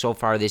Rizzo so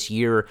far this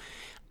year,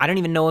 I don't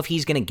even know if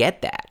he's going to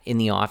get that in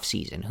the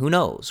offseason. Who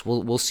knows?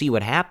 We'll see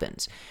what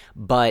happens.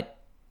 But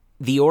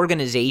the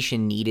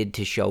organization needed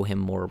to show him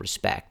more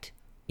respect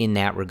in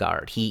that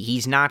regard.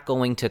 He's not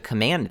going to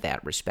command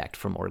that respect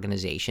from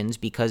organizations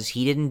because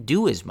he didn't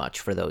do as much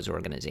for those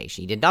organizations.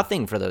 He did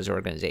nothing for those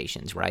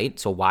organizations, right?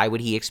 So why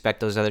would he expect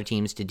those other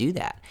teams to do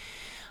that?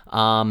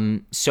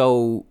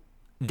 So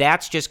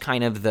that's just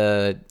kind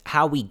of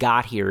how we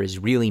got here is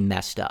really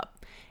messed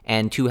up.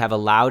 And to have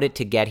allowed it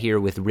to get here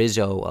with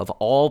Rizzo, of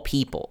all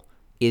people,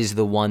 is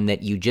the one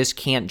that you just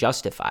can't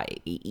justify.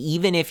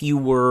 Even if you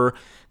were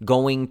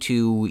going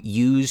to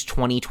use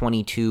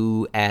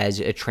 2022 as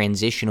a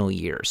transitional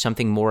year,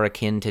 something more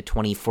akin to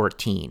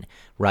 2014,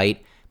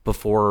 right?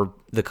 Before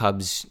the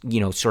Cubs,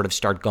 sort of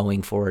start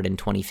going for it in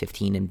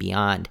 2015 and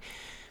beyond.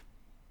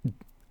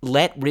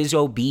 Let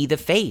Rizzo be the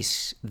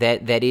face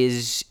that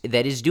is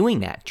doing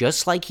that,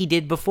 just like he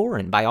did before.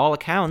 And by all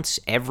accounts,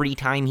 every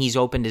time he's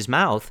opened his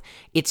mouth,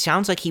 it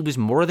sounds like he was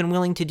more than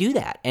willing to do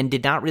that and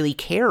did not really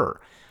care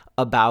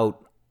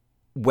about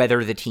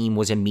whether the team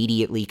was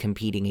immediately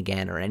competing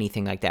again or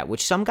anything like that,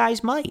 which some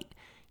guys might,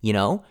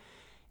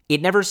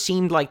 It never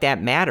seemed like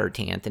that mattered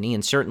to Anthony,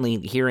 and certainly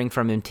hearing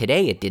from him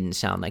today, it didn't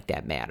sound like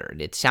that mattered.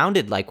 It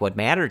sounded like what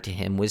mattered to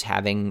him was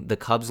having the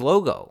Cubs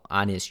logo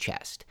on his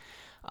chest.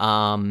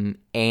 And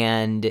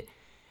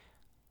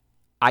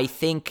I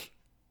think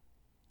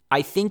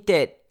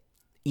that,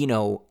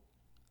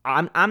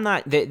 I'm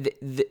not,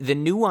 the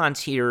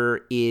nuance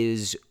here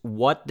is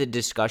what the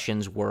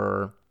discussions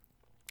were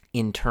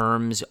in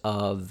terms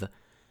of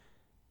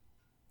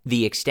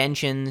the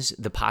extensions,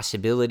 the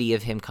possibility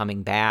of him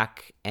coming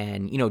back,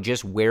 and,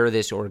 just where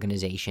this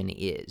organization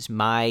is.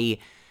 My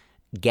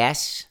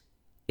guess,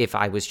 if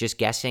I was just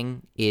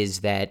guessing,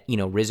 is that,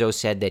 Rizzo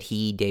said that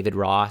David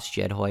Ross,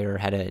 Jed Hoyer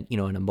had an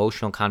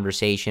emotional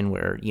conversation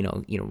where,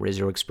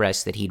 Rizzo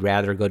expressed that he'd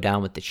rather go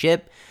down with the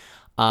ship.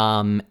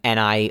 And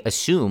I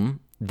assume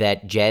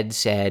that Jed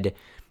said,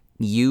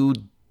 you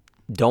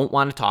don't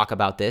want to talk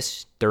about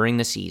this during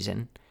the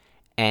season,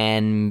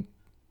 and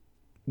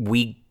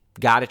we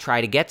got to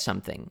try to get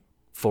something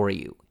for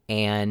you.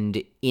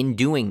 And in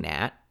doing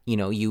that,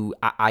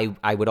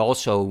 I would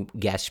also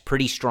guess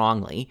pretty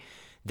strongly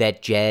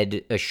that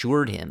Jed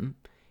assured him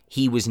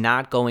he was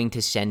not going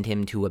to send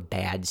him to a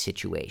bad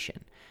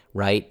situation,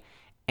 right?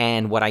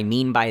 And what I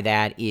mean by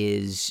that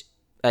is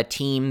a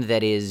team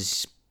that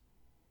is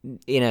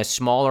in a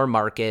smaller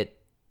market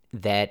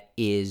that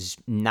is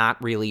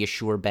not really a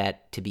sure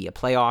bet to be a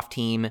playoff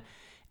team,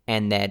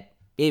 and that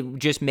it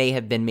just may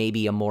have been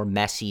maybe a more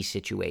messy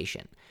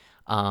situation.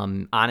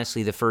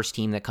 Honestly, the first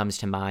team that comes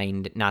to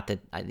mind, not that,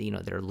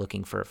 they're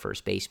looking for a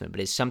first baseman, but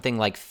is something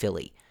like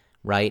Philly,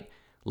 right?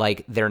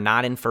 Like, they're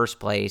not in first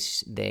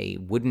place. They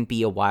wouldn't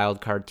be a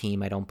wild card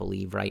team, I don't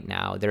believe, right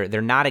now.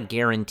 They're not a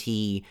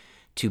guarantee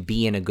to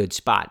be in a good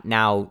spot.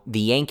 Now, the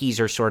Yankees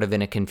are sort of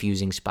in a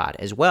confusing spot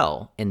as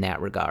well in that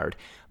regard,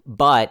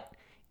 but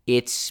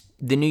it's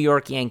the New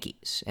York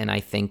Yankees, and I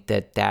think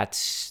that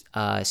that's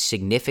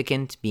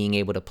significant, being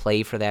able to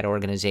play for that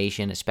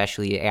organization,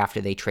 especially after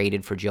they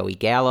traded for Joey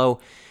Gallo.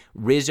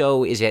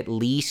 Rizzo is at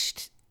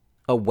least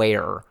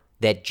aware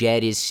that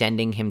Jed is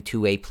sending him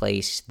to a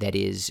place that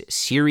is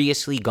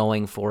seriously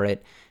going for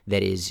it,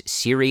 that is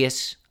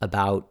serious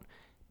about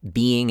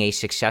being a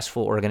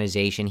successful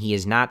organization. He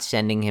is not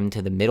sending him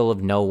to the middle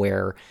of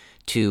nowhere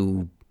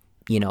to,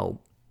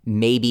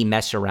 maybe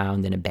mess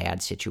around in a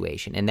bad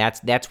situation. And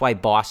that's why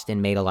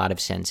Boston made a lot of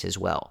sense as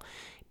well.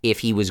 If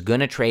he was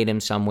going to trade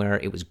him somewhere,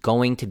 it was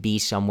going to be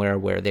somewhere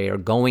where they are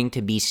going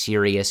to be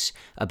serious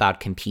about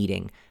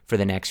competing for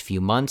the next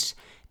few months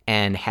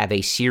and have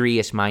a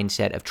serious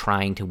mindset of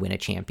trying to win a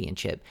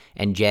championship.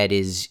 And Jed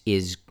is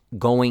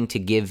going to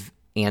give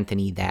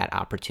Anthony that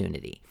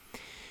opportunity.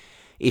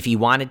 If he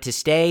wanted to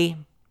stay,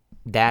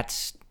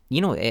 that's,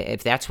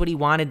 if that's what he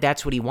wanted,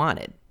 that's what he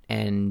wanted.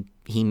 And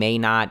he may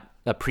not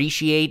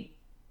appreciate,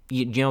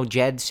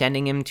 Jed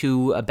sending him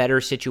to a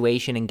better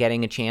situation and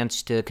getting a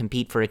chance to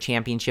compete for a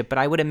championship, but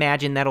I would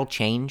imagine that'll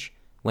change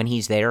when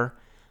he's there.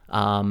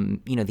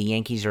 The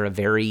Yankees are a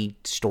very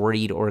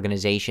storied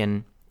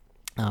organization,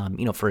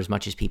 for as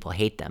much as people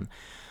hate them.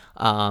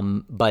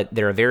 But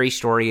they're a very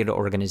storied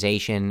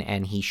organization,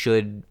 and he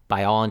should,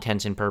 by all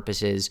intents and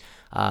purposes,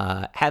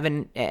 have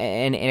an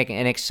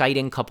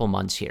exciting couple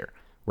months here,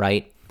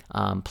 right?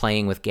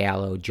 Playing with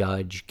Gallo,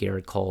 Judge,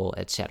 Garrett Cole,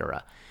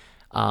 etc.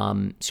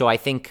 So I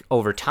think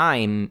over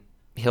time,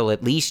 he'll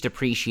at least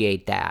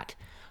appreciate that.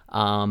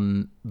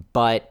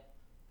 But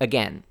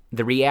again,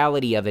 the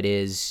reality of it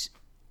is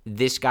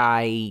this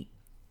guy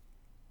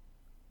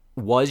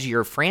was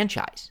your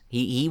franchise.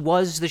 He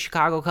was the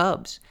Chicago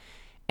Cubs.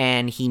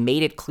 And he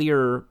made it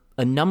clear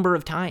a number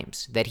of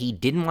times that he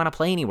didn't want to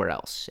play anywhere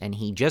else. And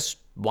he just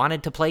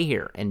wanted to play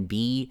here and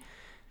be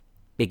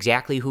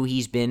exactly who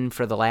he's been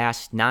for the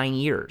last 9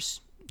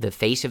 years, the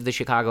face of the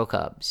Chicago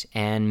Cubs.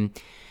 And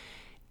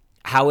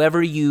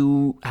however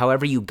you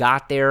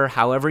got there,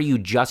 however you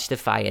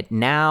justify it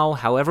now,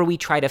 however we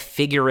try to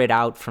figure it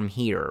out from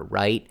here,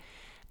 right?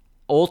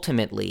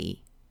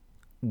 Ultimately,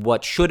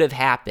 what should have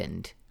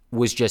happened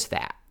was just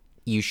that.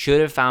 You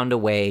should have found a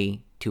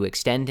way to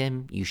extend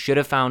him. You should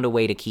have found a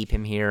way to keep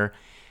him here.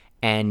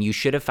 And you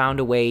should have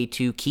found a way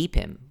to keep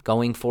him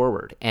going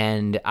forward.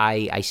 And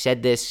I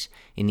said this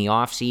in the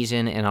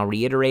offseason, and I'll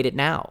reiterate it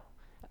now.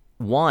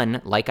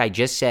 One, like I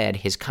just said,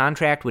 his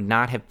contract would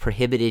not have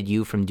prohibited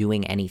you from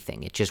doing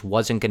anything. It just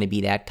wasn't going to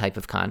be that type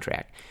of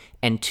contract.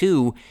 And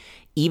two,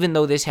 even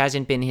though this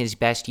hasn't been his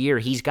best year,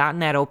 he's gotten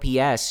that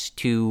OPS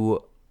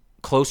to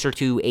closer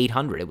to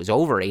 800. It was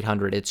over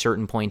 800 at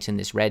certain points in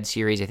this Red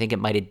series. I think it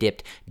might have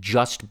dipped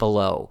just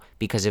below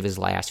because of his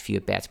last few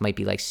at-bats. Might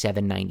be like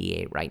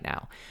 798 right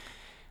now.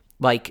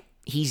 Like,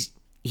 he's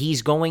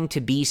going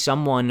to be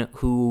someone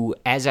who,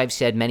 as I've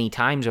said many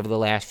times over the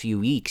last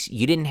few weeks,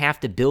 you didn't have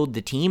to build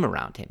the team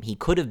around him. He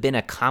could have been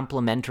a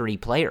complementary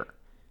player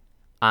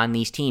on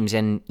these teams.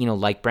 And, you know,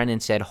 like Brendan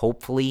said,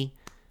 hopefully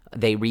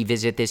they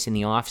revisit this in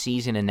the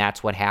offseason and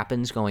that's what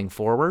happens going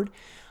forward.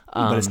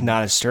 But it's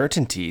not a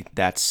certainty.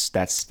 That's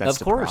of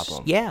the course,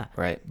 problem. Yeah.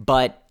 Right.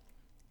 But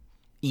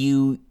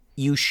you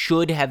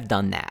should have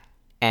done that.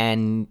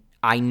 And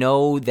I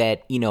know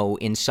that, you know,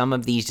 in some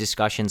of these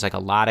discussions, like a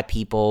lot of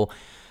people,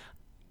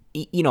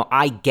 you know,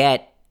 I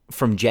get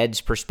from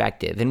Jed's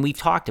perspective, and we've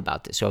talked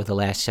about this over the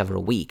last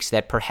several weeks,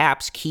 that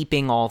perhaps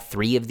keeping all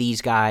three of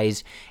these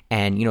guys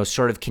and, you know,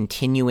 sort of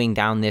continuing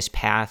down this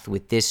path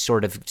with this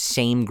sort of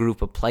same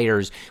group of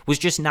players was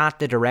just not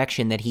the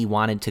direction that he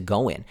wanted to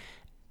go in.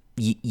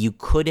 You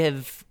could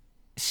have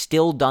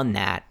still done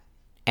that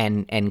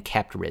and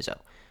kept Rizzo,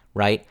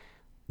 right?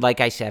 Like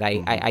I said,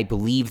 I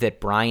believe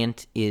that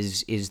Bryant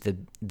is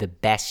the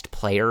best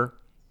player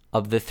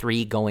of the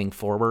three going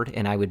forward,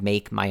 and I would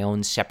make my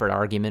own separate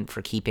argument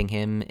for keeping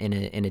him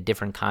in a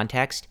different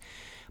context.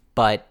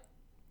 But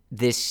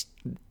this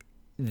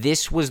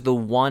was the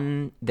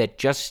one that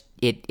just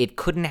it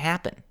couldn't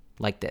happen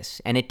like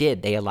this, and it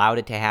did. They allowed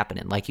it to happen,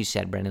 and like you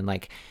said, Brendan,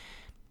 like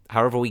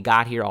however we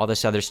got here, all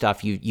this other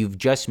stuff, you've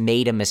just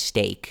made a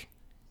mistake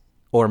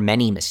or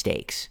many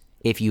mistakes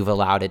if you've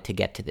allowed it to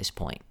get to this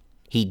point.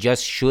 He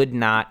just should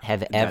not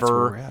have ever. That's where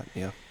we're at,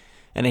 yeah.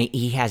 And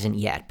he hasn't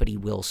yet, but he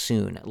will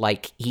soon.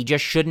 Like, he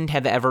just shouldn't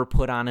have ever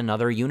put on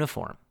another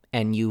uniform,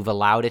 and you've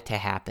allowed it to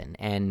happen.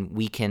 And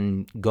we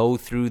can go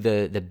through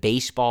the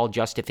baseball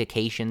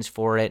justifications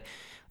for it.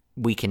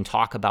 We can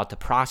talk about the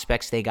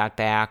prospects they got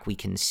back. We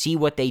can see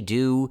what they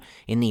do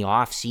in the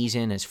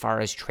offseason as far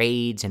as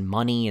trades and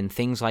money and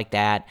things like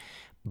that.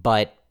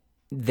 But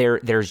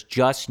there's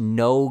just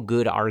no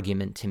good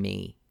argument to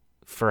me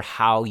for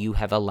how you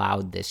have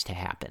allowed this to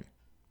happen.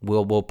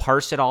 We'll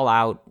parse it all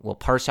out. We'll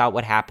parse out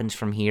what happens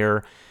from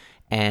here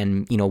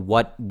and, you know,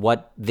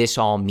 what this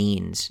all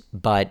means.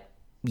 But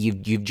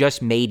you've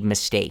just made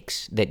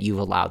mistakes that you've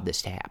allowed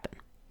this to happen.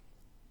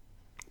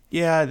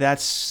 Yeah,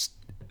 that's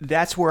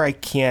where I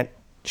can't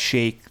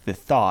shake the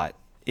thought.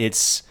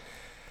 It's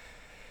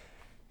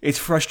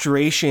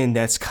frustration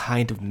that's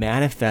kind of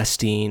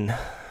manifesting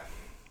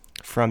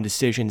from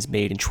decisions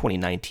made in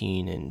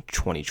 2019 and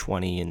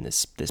 2020 and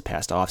this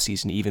past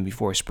offseason, even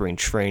before spring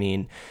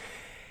training.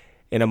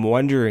 And I'm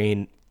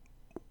wondering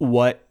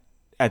what,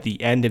 at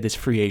the end of this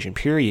free agent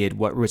period,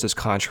 what Rizzo's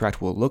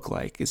contract will look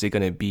like. Is it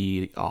going to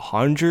be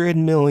 $100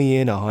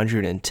 million,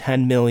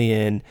 $110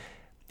 million?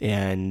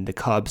 And the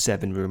Cubs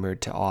have been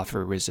rumored to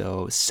offer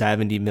Rizzo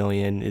 $70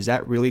 million. Is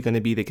that really going to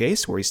be the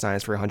case where he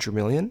signs for $100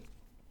 million?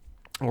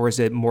 Or is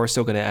it more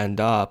so going to end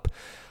up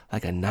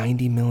like a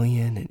 $90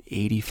 million, an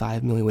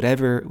 $85 million,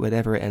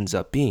 whatever it ends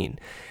up being?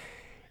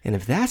 And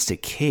if that's the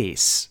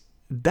case,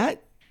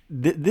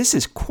 this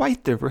is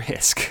quite the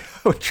risk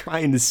of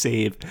trying to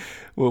save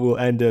what will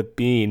end up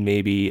being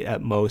maybe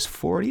at most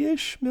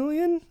 40-ish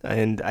million.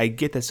 And I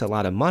get that's a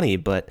lot of money,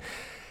 but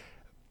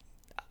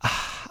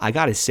I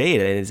gotta say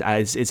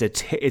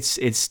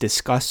it's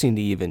disgusting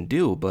to even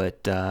do. But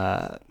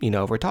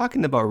if we're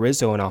talking about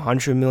Rizzo and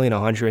 $100 million,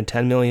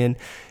 $110 million,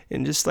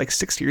 and just like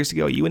 6 years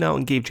ago, you went out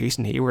and gave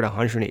Jason Hayward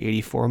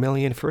 $184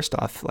 million. First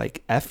off,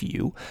 like F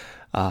you,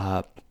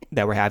 that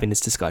we're having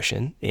this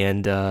discussion,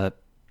 and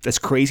that's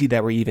crazy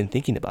that we're even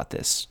thinking about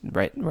this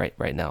right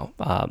now.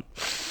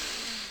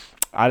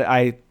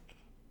 I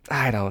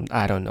I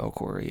don't know,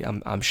 Corey.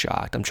 I'm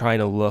shocked. I'm trying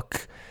to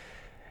look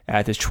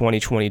at this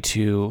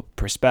 2022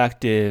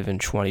 perspective and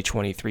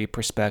 2023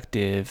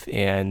 perspective,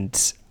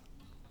 and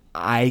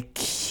I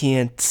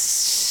can't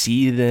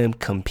see them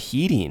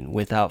competing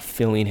without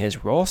filling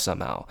his role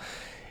somehow.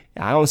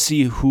 I don't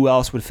see who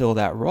else would fill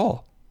that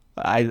role.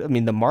 I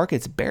mean, the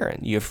market's barren.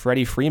 You have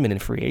Freddie Freeman in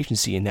free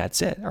agency, and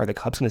that's it. Are the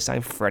Cubs going to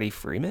sign Freddie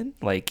Freeman?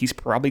 Like, he's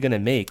probably going to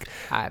make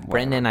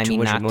Brendan, I mean,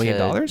 $200 million?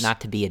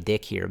 not to be a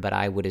dick here, but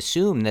I would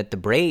assume that the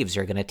Braves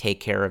are going to take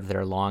care of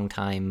their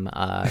longtime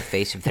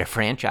face of their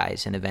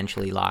franchise and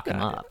eventually lock him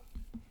up.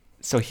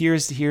 So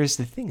here's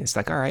the thing. It's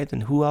like, all right,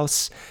 then who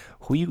else?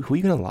 Who you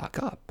going to lock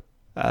up?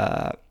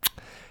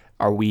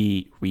 Are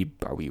we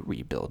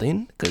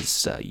rebuilding?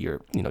 Because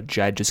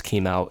Jed just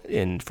came out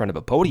in front of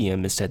a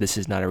podium and said this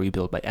is not a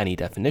rebuild by any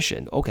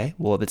definition. Okay,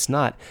 well if it's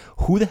not,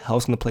 who the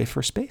hell's going to play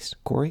first base,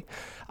 Corey?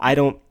 I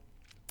don't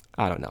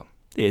know.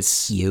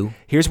 It's you.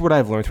 Here's what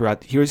I've learned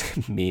throughout.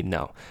 Here's me.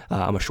 No,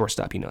 I'm a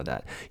shortstop. You know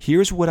that.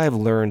 Here's what I've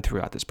learned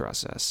throughout this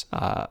process.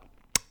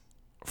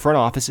 Front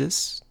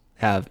offices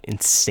have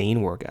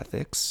insane work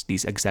ethics.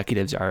 These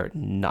executives are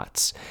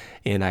nuts,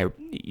 and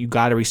you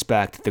got to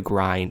respect the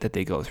grind that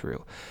they go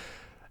through.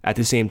 At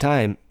the same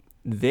time,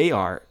 they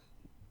are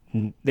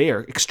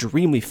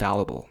extremely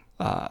fallible.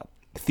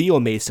 Theo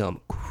made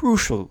some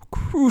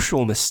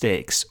crucial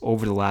mistakes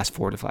over the last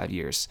 4 to 5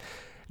 years.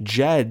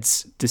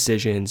 Jed's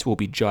decisions will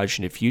be judged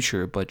in the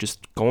future, but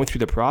just going through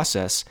the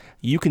process,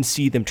 you can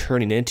see them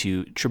turning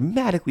into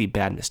dramatically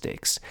bad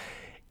mistakes.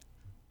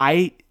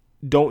 I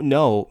don't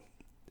know,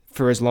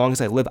 for as long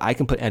as I live, I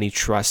can put any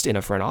trust in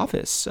a front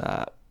office.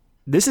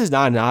 This is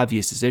not an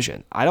obvious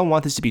decision. I don't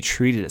want this to be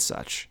treated as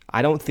such.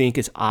 I don't think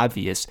it's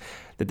obvious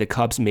that the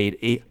Cubs made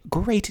a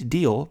great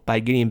deal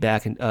by getting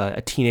back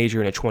a teenager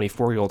and a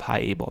 24-year-old high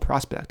A-ball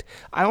prospect.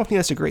 I don't think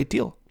that's a great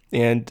deal.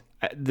 And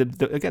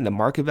again, the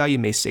market value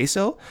may say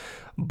so,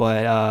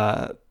 but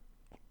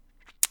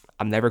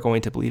I'm never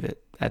going to believe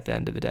it at the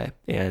end of the day.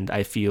 And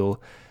I feel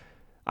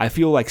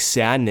like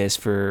sadness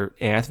for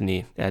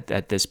Anthony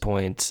at this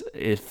point.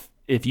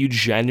 If you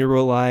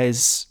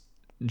generalize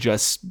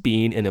just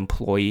being an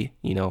employee,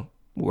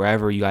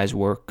 wherever you guys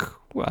work,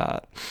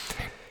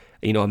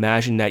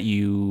 imagine that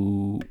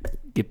you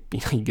get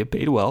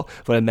paid well,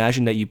 but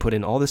imagine that you put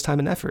in all this time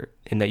and effort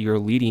and that you're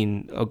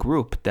leading a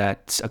group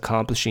that's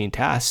accomplishing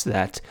tasks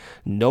that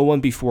no one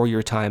before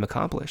your time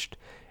accomplished.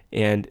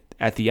 And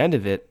at the end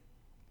of it,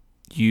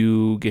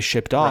 you get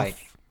shipped off. Right.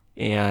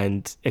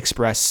 And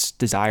express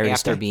desire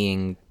after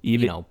being,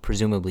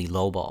 presumably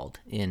lowballed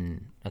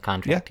in a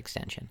contract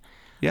extension.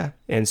 Yeah,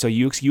 and so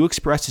you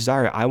express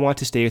desire. I want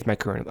to stay with my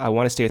current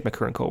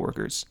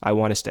coworkers. I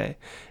want to stay,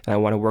 and I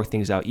want to work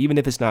things out, even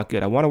if it's not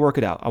good. I want to work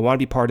it out. I want to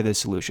be part of the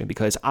solution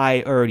because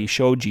I already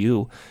showed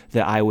you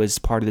that I was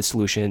part of the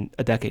solution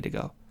a decade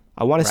ago.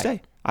 I want to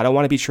stay. I don't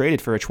want to be traded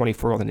for a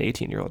 24-year-old and an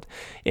 18-year-old.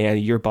 And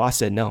your boss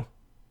said no,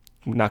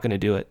 I'm not going to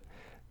do it.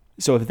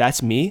 So if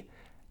that's me,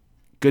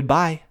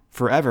 goodbye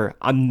forever.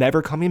 I'm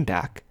never coming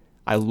back.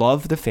 I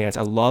love the fans.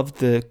 I love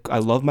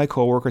my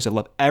coworkers. I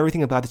love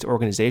everything about this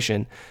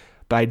organization.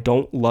 But I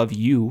don't love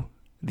you,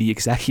 the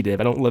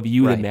executive. I don't love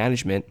you, the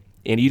management,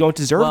 and you don't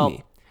deserve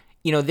me.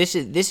 This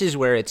is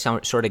where it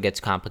sort of gets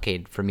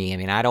complicated for me. I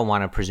mean, I don't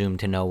want to presume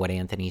to know what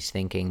Anthony's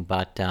thinking,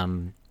 but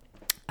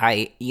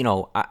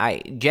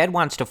Jed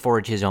wants to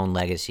forge his own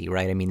legacy,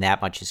 right? I mean,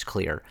 that much is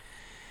clear.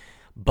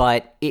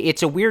 But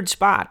it's a weird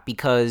spot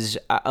because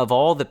of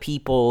all the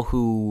people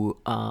who,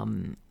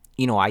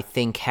 I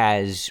think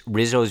has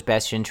Rizzo's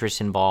best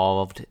interests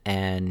involved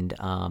and,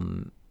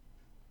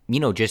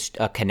 just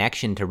a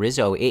connection to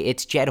Rizzo,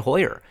 it's Jed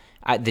Hoyer.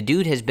 The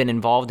dude has been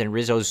involved in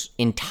Rizzo's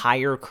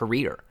entire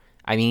career.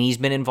 I mean, he's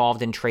been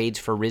involved in trades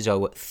for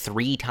Rizzo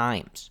 3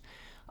 times.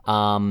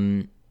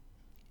 And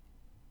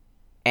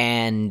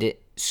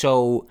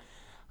so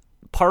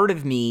part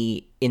of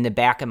me in the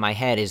back of my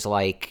head is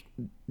like,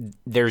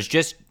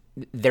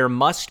 there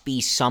must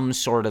be some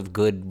sort of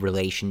good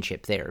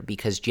relationship there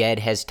because Jed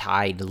has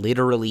tied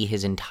literally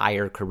his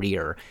entire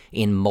career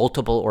in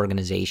multiple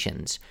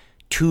organizations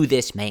to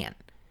this man.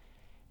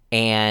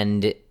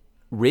 And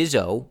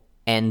Rizzo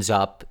ends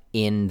up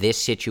in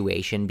this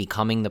situation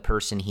becoming the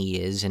person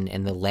he is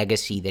and the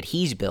legacy that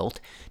he's built,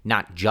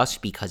 not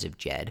just because of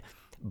Jed,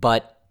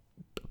 but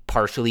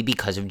partially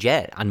because of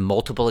Jed on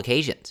multiple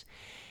occasions.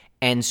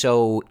 And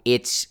so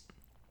it's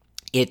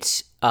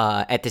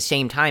at the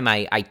same time,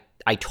 I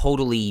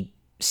totally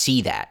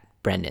see that,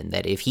 Brendan,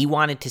 that if he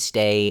wanted to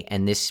stay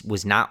and this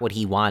was not what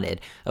he wanted,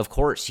 of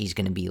course he's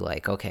going to be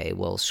like, okay,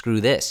 well, screw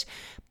this.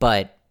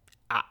 But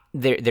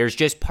there's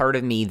just part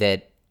of me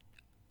that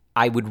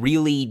I would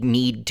really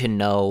need to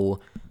know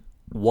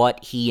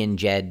what he and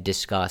Jed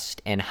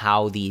discussed and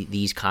how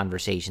these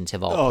conversations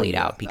have all played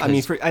out.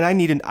 Because I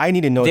need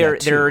to know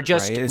that too, there are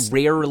just right?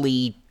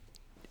 rarely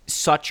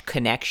such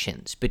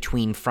connections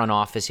between front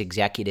office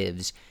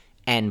executives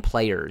and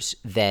players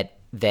that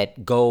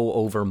go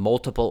over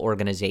multiple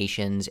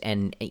organizations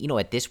and,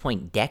 at this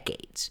point,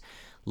 decades.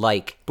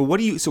 Like, but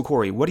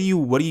Corey,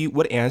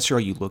 what answer are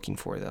you looking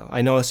for though?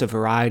 I know it's a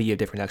variety of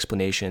different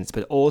explanations,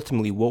 but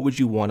ultimately, what would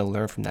you want to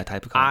learn from that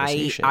type of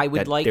conversation? I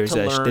would like to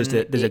learn.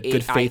 There's a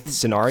good faith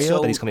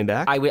scenario that he's coming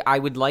back. I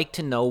would like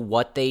to know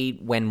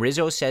when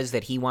Rizzo says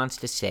that he wants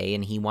to say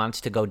and he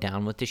wants to go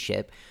down with the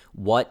ship,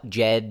 what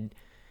Jed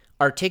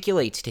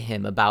articulates to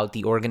him about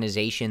the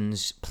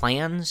organization's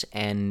plans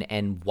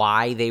and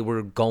why they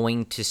were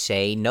going to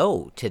say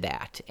no to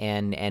that,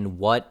 and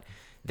what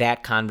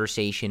that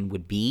conversation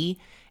would be,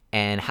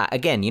 and how,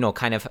 again,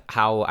 kind of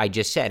how I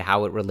just said,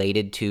 how it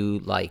related to,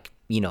 like,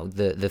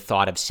 the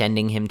thought of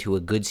sending him to a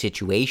good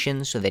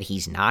situation so that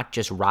he's not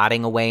just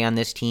rotting away on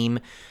this team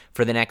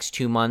for the next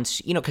 2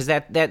 months, because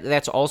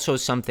that's also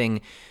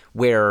something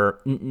where,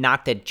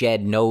 not that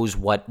Jed knows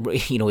what,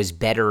 is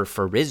better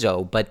for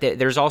Rizzo, but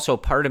there's also a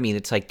part of me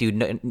that's like,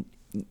 dude,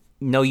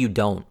 no, you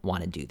don't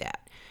want to do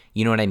that.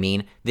 You know what I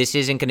mean? This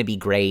isn't going to be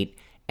great.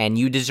 And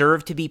you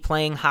deserve to be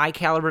playing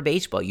high-caliber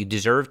baseball. You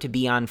deserve to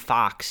be on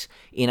Fox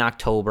in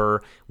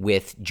October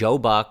with Joe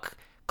Buck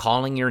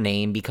calling your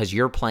name because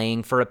you're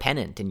playing for a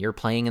pennant and you're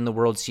playing in the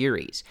World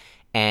Series.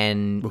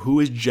 And but who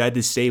is Jed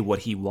to say what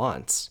he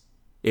wants?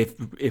 If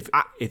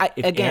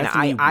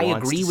I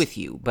agree with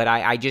you, but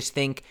I just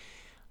think,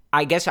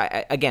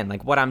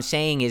 like what I'm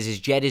saying is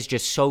Jed is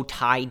just so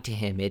tied to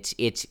him.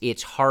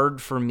 It's hard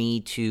for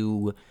me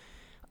to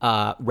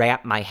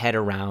wrap my head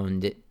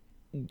around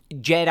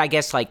Jed, I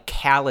guess, like,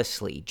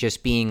 callously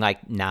just being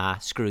like, nah,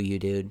 screw you,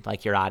 dude.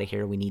 Like, you're out of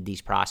here. We need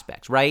these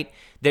prospects, right?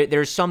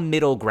 There's some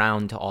middle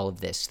ground to all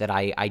of this that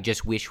I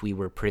just wish we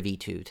were privy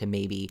to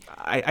maybe.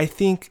 I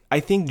think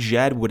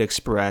Jed would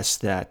express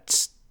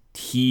that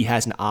he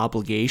has an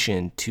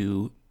obligation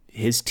to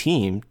his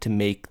team to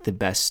make the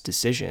best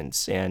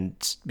decisions. And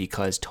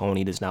because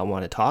Tony does not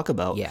want to talk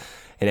about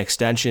an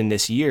extension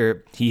this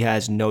year, he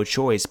has no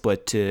choice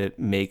but to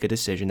make a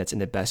decision that's in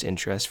the best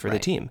interest for the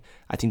team.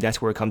 I think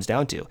that's where it comes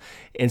down to.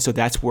 And so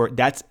that's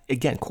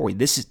again, Corey,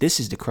 this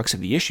is the crux of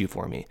the issue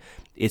for me.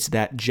 It's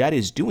that Jed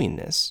is doing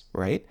this,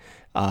 right?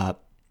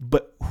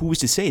 But who is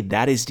to say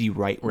that is the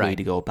right way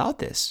to go about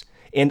this?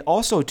 And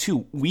also,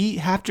 too, we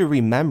have to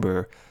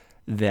remember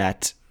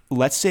that,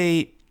 let's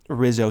say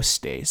Rizzo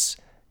stays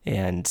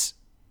and,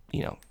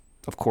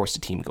 of course the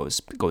team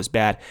goes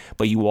bad,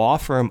 but you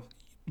offer him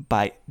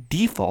by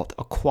default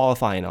a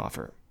qualifying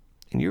offer,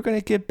 and you're going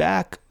to get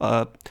back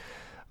a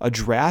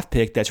draft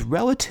pick that's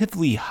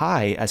relatively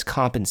high as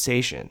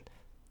compensation.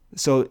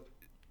 So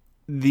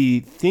the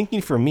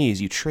thinking for me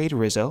is you trade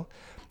Rizzo,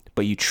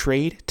 but you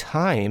trade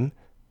time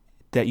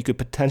that you could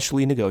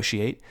potentially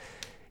negotiate.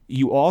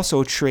 You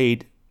also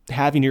trade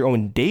having your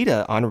own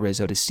data on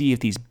Rizzo to see if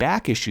these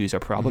back issues are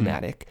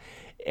problematic.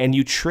 And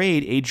you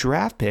trade a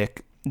draft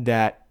pick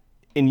that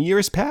in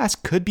years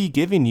past could be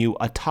giving you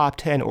a top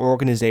 10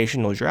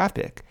 organizational draft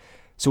pick.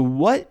 So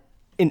what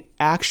in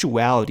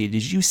actuality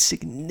did you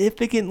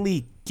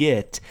significantly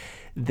get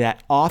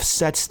that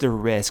offsets the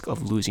risk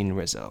of losing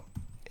Rizzo?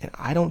 And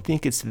I don't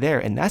think it's there.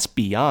 And that's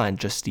beyond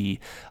just the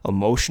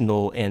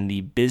emotional and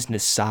the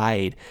business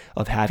side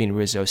of having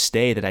Rizzo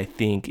stay that I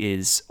think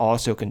is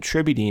also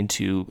contributing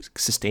to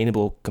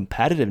sustainable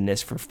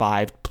competitiveness for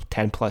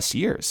 5-10 plus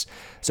years.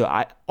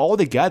 So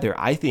altogether,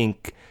 I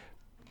think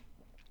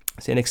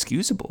it's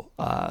inexcusable.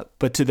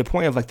 But to the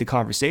point of, like, the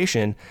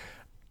conversation,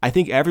 I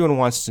think everyone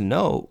wants to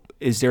know,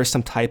 is there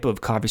some type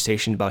of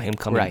conversation about him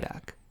coming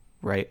back,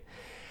 right?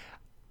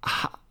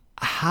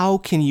 How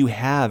can you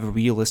have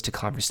realistic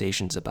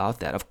conversations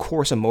about that? Of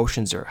course,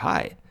 emotions are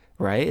high,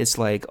 right? It's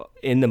like,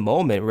 in the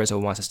moment, Rizzo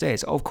wants to stay.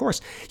 It's, of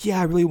course,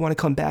 I really want to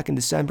come back in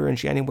December and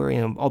January,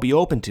 and I'll be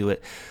open to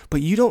it.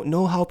 But you don't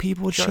know how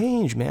people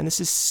change, man. This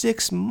is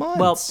 6 months.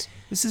 Well,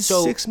 this is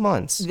 6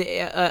 months.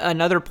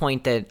 Another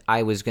point that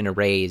I was going to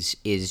raise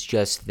is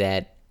just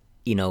that,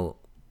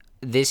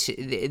 this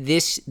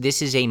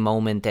is a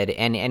moment that,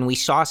 and we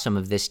saw some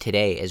of this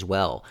today as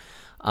well.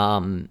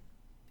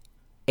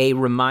 A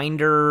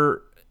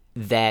reminder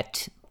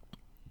that,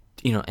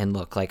 and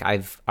look, like,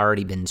 I've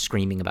already been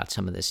screaming about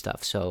some of this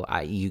stuff, so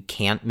you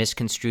can't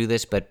misconstrue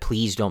this, but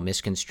please don't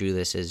misconstrue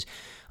this as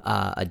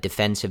a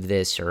defense of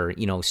this or,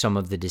 some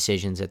of the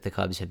decisions that the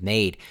Cubs have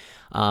made.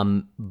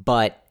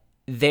 But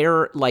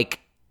they're like,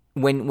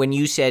 when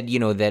you said,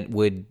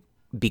 that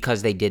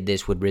because they did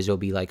this, would Rizzo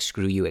be like,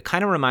 screw you? It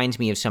kind of reminds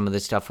me of some of the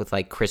stuff with,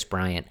 like, Chris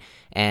Bryant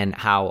and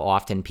how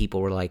often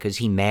people were like, is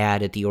he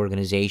mad at the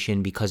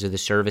organization because of the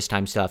service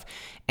time stuff?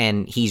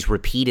 And he's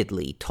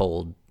repeatedly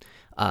told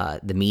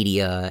the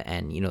media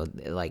and,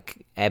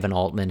 like, Evan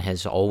Altman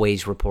has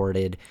always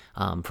reported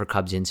for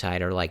Cubs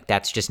Insider, like,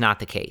 that's just not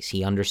the case.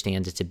 He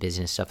understands it's a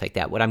business, stuff like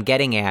that. What I'm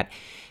getting at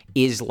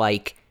is,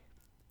 like,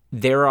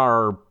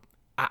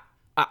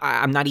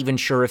 I'm not even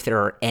sure if there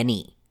are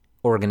any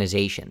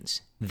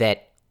organizations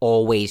that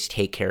always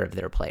take care of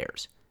their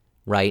players,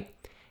 right?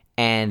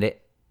 And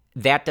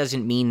that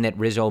doesn't mean that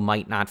Rizzo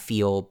might not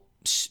feel,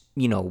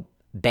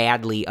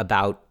 badly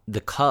about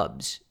the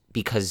Cubs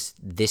because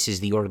this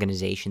is the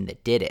organization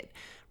that did it,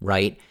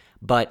 right?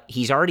 But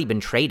he's already been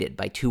traded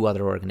by 2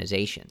 other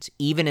organizations.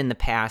 Even in the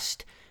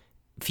past,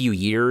 few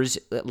years.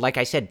 Like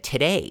I said,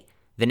 today,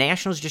 the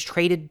Nationals just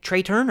traded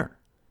Trey Turner.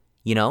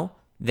 You know,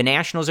 the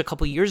Nationals a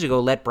couple years ago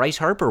let Bryce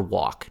Harper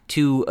walk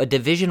to a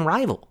division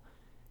rival.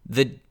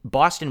 The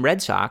Boston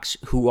Red Sox,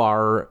 who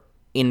are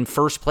in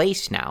first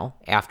place now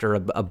after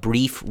a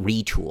brief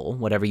retool,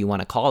 whatever you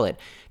want to call it,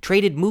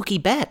 traded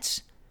Mookie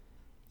Betts.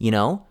 You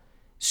know,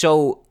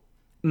 so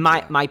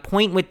my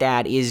point with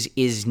that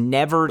is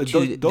never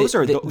to the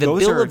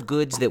bill of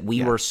goods that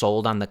we were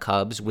sold on the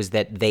Cubs was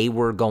that they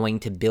were going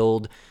to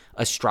build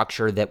a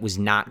structure that was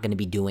not going to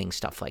be doing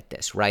stuff like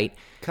this, right?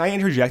 Can I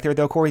interject there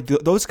though, Corey?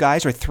 Those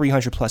guys are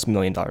 $300+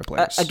 million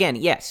players. Again,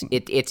 yes,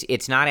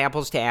 it's not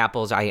apples to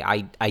apples.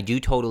 I do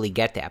totally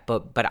get that,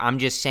 but I'm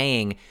just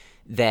saying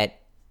that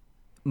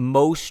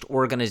most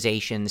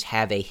organizations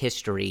have a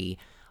history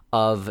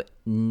of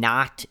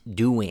not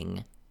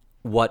doing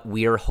what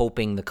we're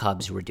hoping the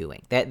Cubs were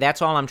doing.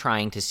 That's all I'm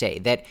trying to say.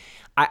 That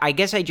I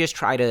guess I just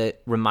try to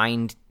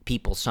remind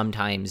people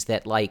sometimes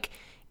that, like,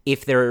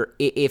 if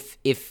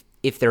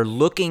they're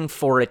looking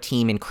for a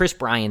team, in Chris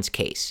Bryant's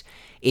case,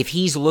 if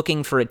he's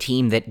looking for a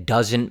team that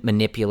doesn't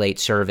manipulate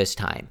service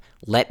time,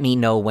 let me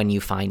know when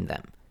you find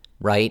them,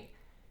 right?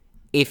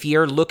 If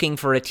you're looking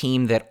for a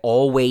team that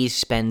always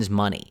spends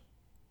money,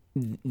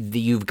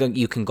 you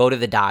can go to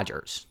the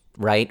Dodgers,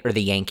 right? Or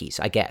the Yankees,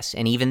 I guess.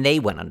 And even they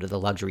went under the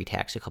luxury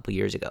tax a couple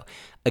years ago.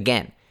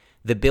 Again,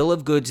 the bill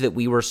of goods that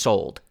we were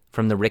sold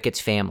from the Ricketts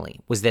family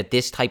was that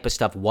this type of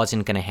stuff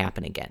wasn't going to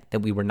happen again,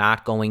 that we were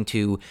not going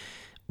to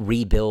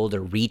rebuild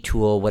or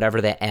retool,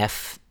 whatever the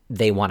F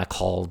they want to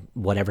call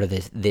whatever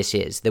this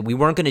is, that we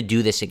weren't going to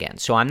do this again.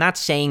 So I'm not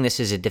saying this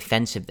is a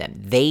defense of them.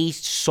 They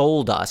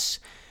sold us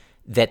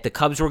that the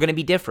Cubs were going to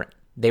be different.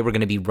 They were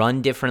going to be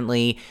run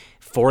differently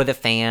for the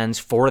fans,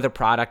 for the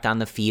product on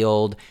the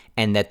field,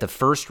 and that the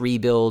first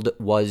rebuild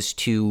was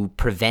to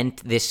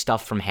prevent this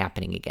stuff from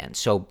happening again.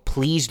 So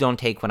please don't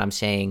take what I'm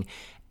saying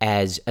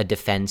as a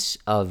defense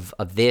of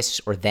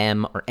this or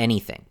them or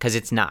anything, because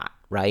it's not,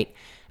 right?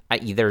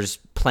 There's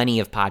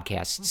plenty of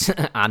podcasts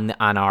on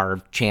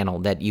our channel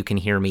that you can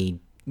hear me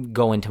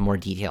go into more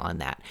detail on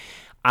that.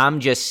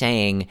 I'm just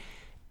saying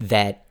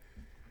that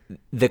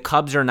the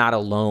Cubs are not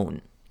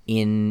alone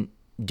in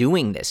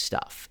doing this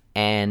stuff,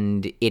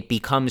 and it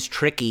becomes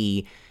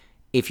tricky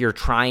if you're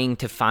trying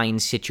to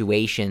find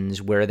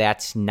situations where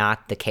that's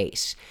not the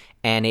case.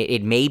 And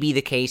it may be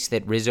the case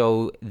that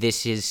Rizzo,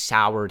 this has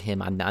soured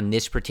him on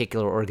this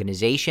particular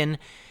organization,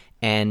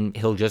 and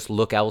he'll just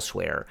look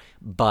elsewhere.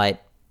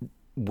 But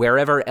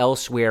wherever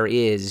elsewhere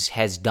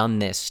has done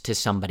this to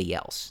somebody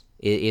else,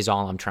 is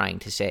all I'm trying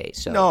to say.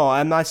 So no,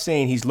 I'm not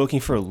saying he's looking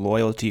for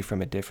loyalty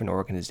from a different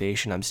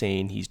organization. I'm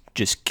saying he's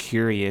just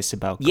curious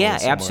about going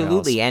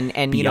absolutely.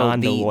 And you know,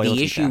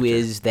 the issue factor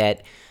is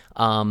that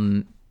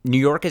New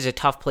York is a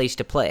tough place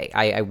to play.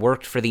 I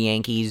worked for the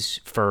Yankees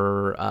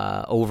for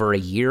over a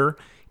year.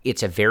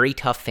 It's a very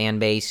tough fan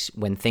base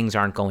when things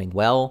aren't going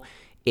well.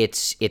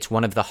 It's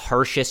one of the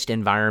harshest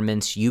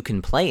environments you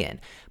can play in,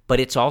 but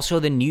it's also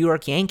the New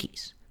York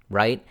Yankees,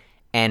 right?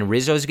 And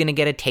Rizzo's going to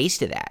get a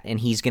taste of that, and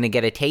he's going to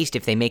get a taste,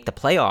 if they make the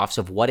playoffs,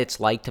 of what it's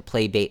like to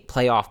play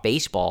playoff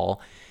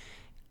baseball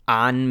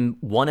on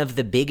one of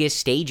the biggest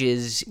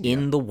stages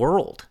in the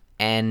world.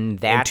 And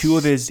that's two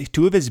of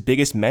his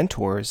biggest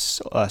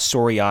mentors,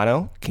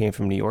 Soriano, came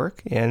from New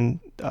York, and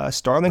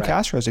Starlin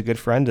Castro is a good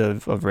friend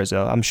of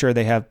Rizzo. I'm sure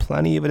they have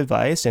plenty of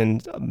advice,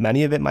 and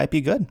many of it might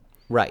be good.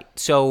 Right.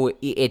 So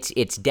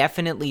it's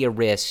definitely a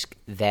risk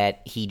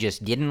that he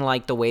just didn't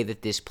like the way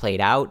that this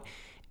played out.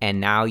 And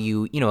now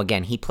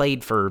again, he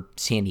played for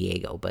San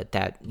Diego, but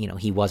that,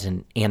 he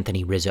wasn't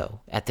Anthony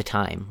Rizzo at the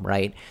time,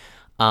 right?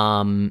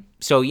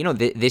 So,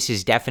 this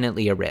is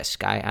definitely a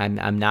risk.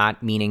 I'm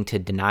not meaning to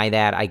deny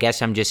that. I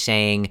guess I'm just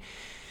saying,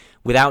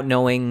 without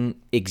knowing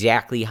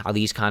exactly how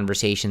these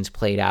conversations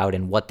played out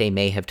and what they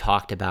may have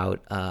talked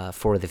about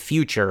for the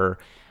future,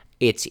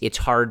 it's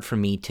hard for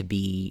me to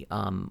be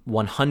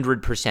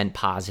 100%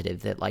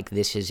 positive that, like,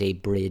 this is a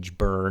bridge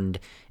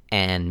burned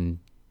and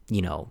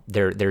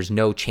there's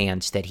no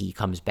chance that he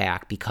comes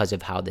back because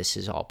of how this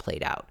is all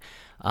played out.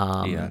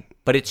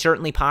 But it's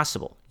certainly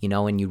possible,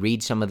 and you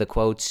read some of the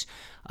quotes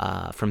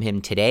from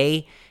him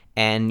today,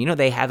 and,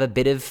 they have a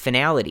bit of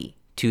finality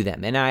to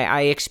them. And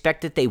I expect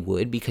that they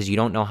would, because you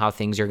don't know how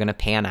things are going to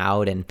pan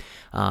out. And,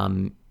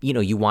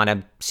 you want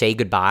to say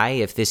goodbye.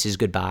 If this is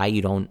goodbye,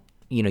 you don't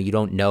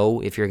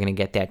know if you're going to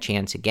get that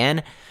chance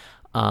again.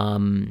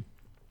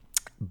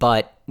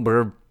 But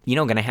we're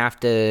going to have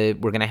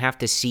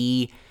to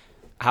see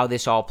how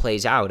this all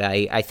plays out.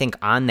 I think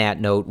on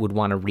that note would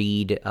want to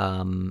read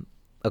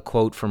a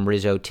quote from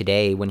Rizzo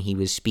today when he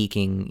was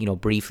speaking,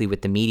 briefly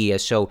with the media.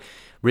 So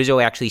Rizzo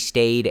actually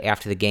stayed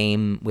after the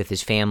game with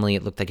his family.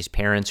 It looked like his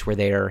parents were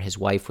there. His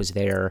wife was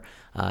there,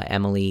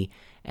 Emily,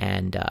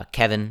 and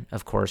Kevin,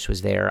 of course,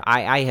 was there.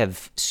 I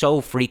have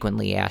so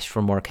frequently asked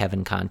for more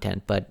Kevin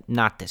content, but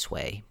not this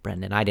way,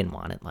 Brendan. I didn't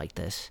want it like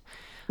this.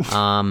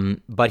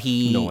 But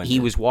he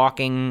was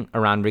walking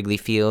around Wrigley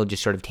Field,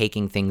 just sort of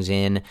taking things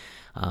in,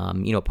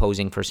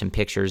 posing for some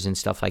pictures and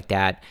stuff like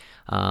that.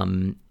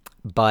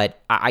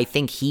 But I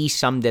think he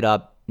summed it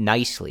up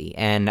nicely.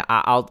 And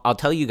I'll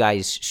tell you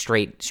guys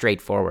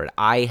straightforward.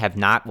 I have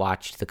not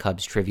watched the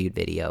Cubs tribute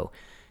video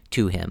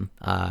to him.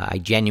 I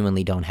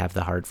genuinely don't have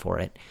the heart for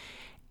it.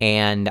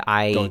 And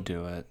don't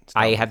do it.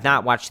 I have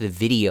not watched the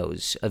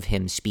videos of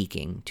him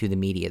speaking to the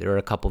media. There are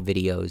a couple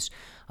videos.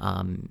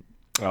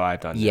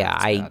 I've done that.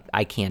 Yeah,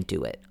 I can't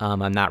do it.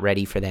 I'm not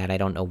ready for that. I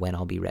don't know when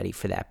I'll be ready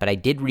for that. But I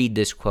did read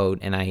this quote,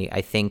 and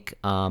I think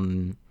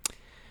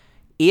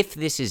if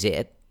this is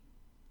it,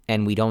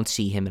 and we don't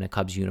see him in a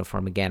Cubs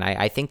uniform again,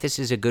 I think this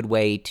is a good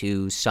way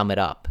to sum it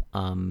up,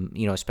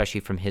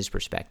 especially from his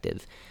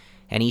perspective.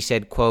 And he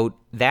said, quote,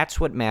 "That's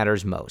what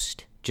matters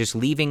most, just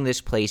leaving this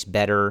place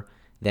better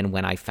than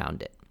when I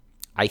found it.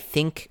 I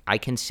think I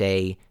can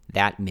say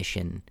that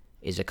mission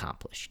is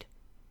accomplished."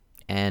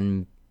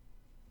 And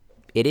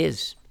it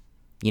is.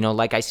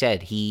 Like I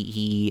said,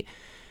 he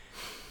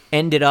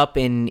ended up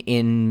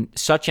in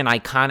such an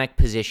iconic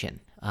position,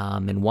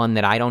 and one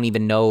that I don't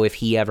even know if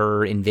he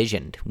ever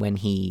envisioned when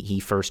he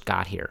first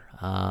got here,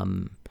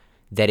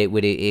 that it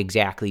would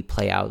exactly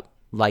play out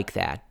like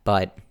that.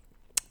 But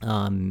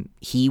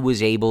he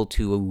was able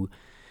to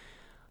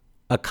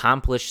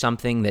accomplish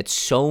something that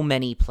so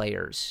many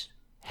players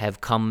have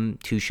come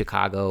to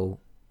Chicago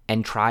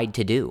and tried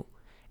to do.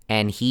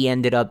 And he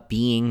ended up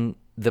being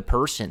the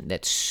person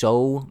that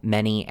so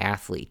many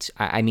athletes,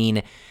 I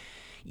mean,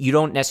 you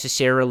don't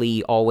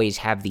necessarily always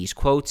have these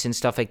quotes and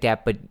stuff like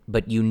that, but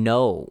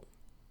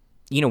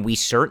we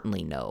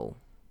certainly know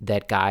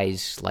that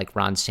guys like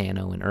Ron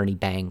Santo and Ernie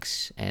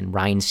Banks and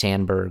Ryan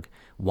Sandberg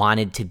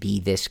wanted to be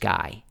this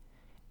guy,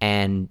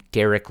 and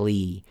Derek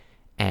Lee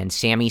and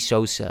Sammy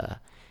Sosa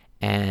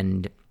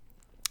and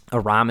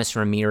Aramis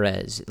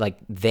Ramirez, like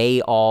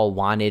they all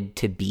wanted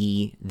to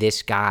be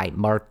this guy,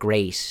 Mark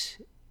Grace,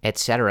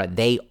 etc.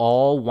 They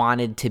all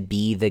wanted to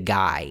be the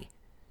guy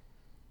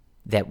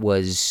that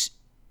was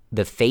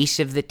the face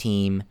of the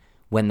team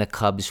when the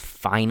Cubs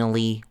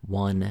finally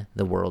won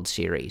the World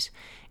Series.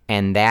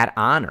 And that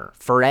honor,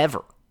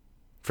 forever,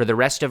 for the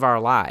rest of our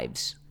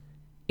lives,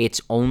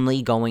 it's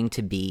only going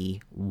to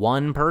be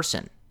one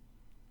person,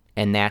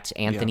 and that's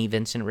Anthony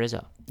Vincent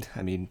Rizzo.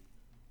 I mean,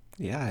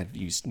 yeah,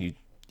 you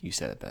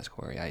said it best,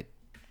 Corey.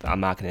 I'm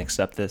not going to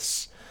accept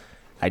this.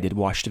 I did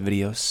watch the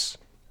videos.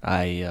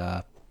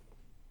 I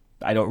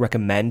don't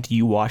recommend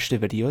you watch the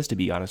videos, to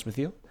be honest with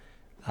you.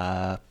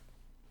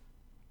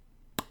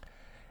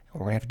 We're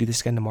going to have to do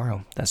this again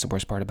tomorrow. That's the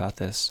worst part about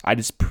this. I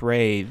just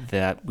pray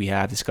that we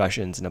have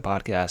discussions in the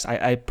podcast.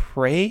 I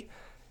pray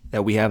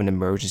that we have an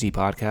emergency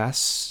podcast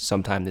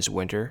sometime this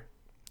winter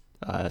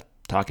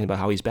talking about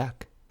how he's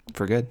back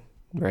for good,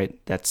 right?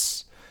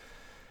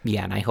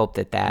 Yeah, and I hope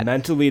that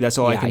mentally, that's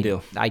all I can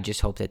do. I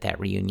just hope that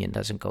reunion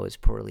doesn't go as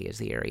poorly as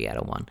the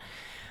Arrieta one.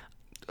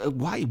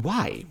 Why did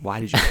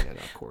you bring that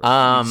up, Corey?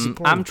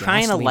 I'm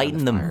trying to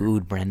lighten the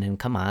mood, Brendan.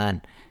 Come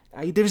on.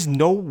 It's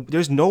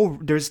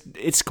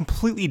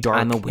completely dark.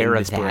 I'm aware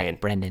of that, brain.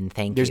 Brendan.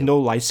 Thank you. There's no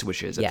light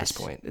switches at this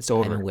point. It's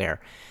over. I'm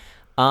aware.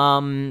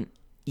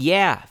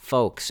 Yeah,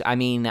 folks. I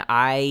mean,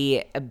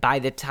 by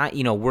the time,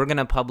 we're going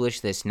to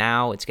publish this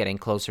now, it's getting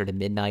closer to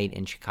midnight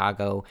in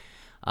Chicago.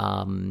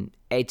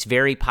 It's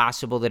very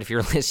possible that if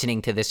you're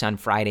listening to this on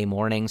Friday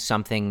morning,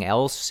 something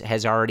else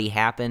has already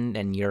happened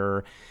and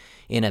you're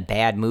in a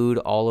bad mood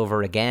all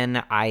over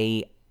again.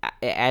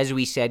 As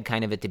we said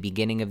kind of at the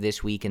beginning of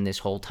this week and this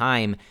whole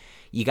time,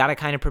 you got to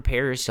kind of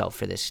prepare yourself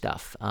for this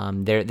stuff.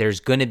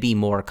 There's going to be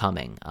more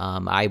coming.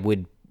 I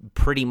would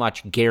pretty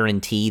much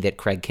guarantee that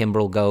Craig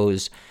Kimbrell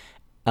goes.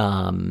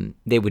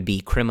 They would be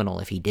criminal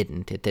if he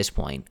didn't at this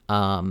point.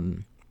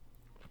 And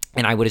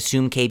I would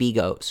assume KB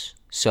goes.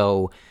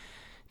 So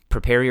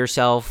prepare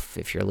yourself.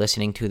 If you're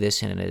listening to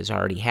this and it has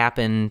already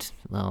happened,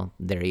 well,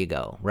 there you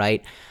go,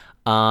 right?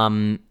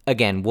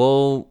 Again,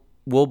 we'll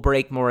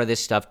break more of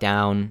this stuff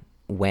down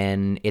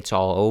when it's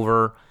all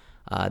over.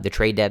 The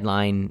trade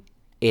deadline,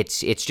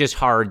 it's just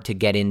hard to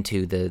get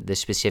into the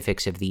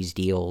specifics of these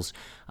deals.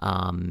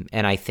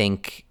 And I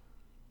think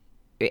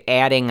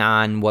adding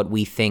on what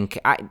we think,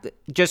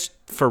 just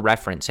for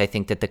reference, I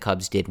think that the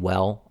Cubs did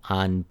well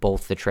on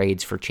both the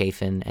trades for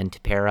Chafin and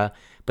Tepera,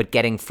 but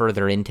getting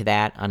further into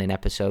that on an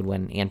episode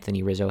when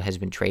Anthony Rizzo has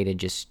been traded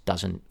just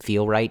doesn't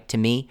feel right to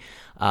me.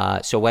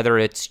 So whether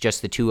it's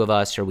just the two of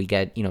us or we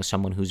get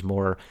someone who's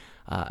more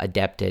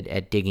adept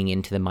at digging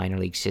into the minor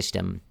league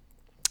system,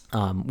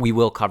 we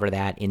will cover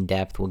that in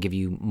depth. We'll give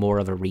you more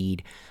of a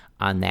read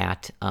on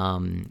that.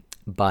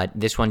 But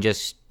this one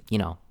just,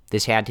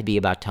 this had to be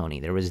about Tony.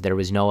 There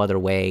was no other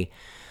way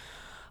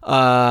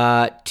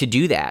to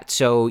do that.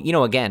 So,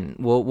 again,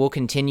 we'll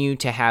continue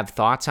to have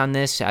thoughts on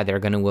this. They're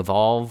going to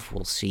evolve.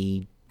 We'll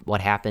see what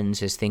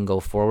happens as things go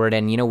forward.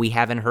 And, we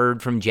haven't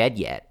heard from Jed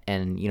yet.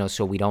 And,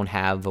 so we don't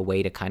have a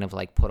way to kind of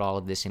like put all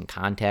of this in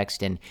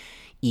context and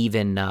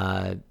even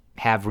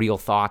have real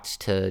thoughts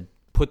to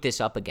put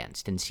this up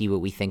against and see what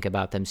we think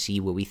about them, see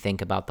what we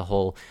think about the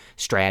whole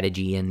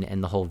strategy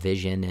and the whole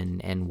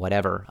vision and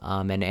whatever.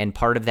 And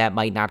part of that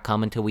might not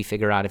come until we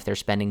figure out if they're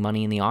spending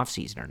money in the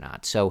offseason or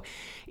not. So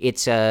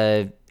it's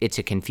a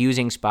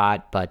confusing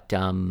spot, but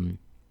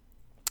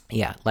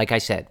yeah, like I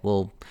said,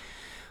 we'll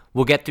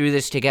get through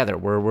this together.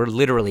 We're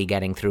literally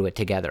getting through it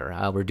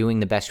together. We're doing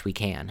the best we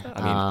can.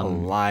 I mean, a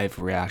live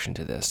reaction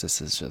to this.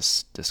 This is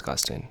just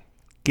disgusting.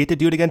 Get to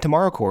do it again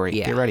tomorrow, Corey.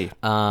 Yeah. Get ready.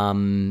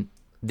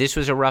 This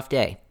was a rough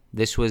day.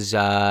 This was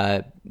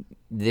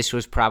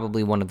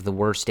probably one of the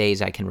worst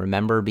days I can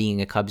remember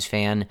being a Cubs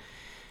fan.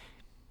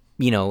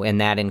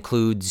 And that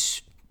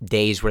includes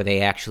days where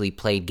they actually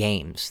played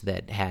games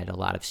that had a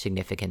lot of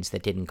significance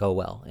that didn't go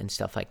well and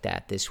stuff like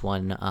that. This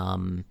one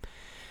hurt.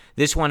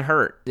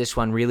 This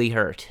one really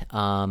hurt.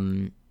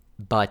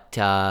 But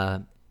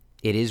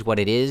it is what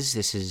it is.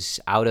 This is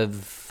out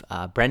of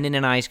Brendan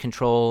and I's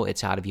control.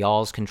 It's out of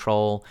y'all's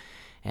control.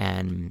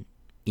 And,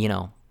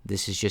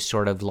 this is just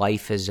sort of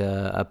life as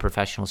a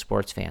professional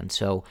sports fan.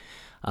 So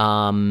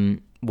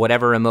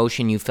whatever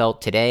emotion you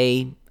felt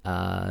today,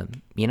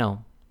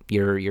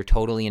 you're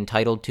totally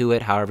entitled to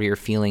it. However you're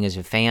feeling as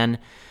a fan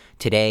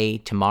today,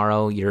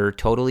 tomorrow, you're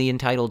totally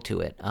entitled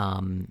to it.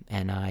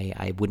 And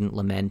I wouldn't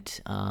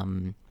lament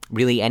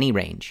really any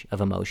range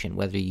of emotion,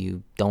 whether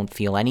you don't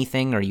feel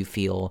anything or you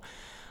feel,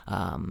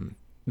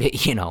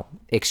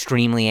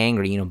 extremely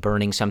angry,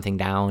 burning something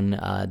down,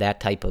 that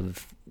type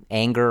of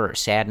anger or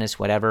sadness,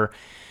 whatever.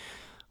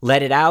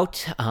 Let it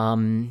out.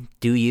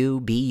 Do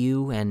you, be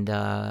you. And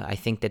I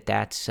think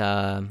that's,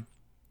 pretty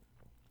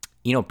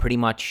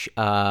much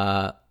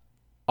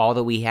all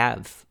that we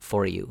have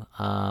for you.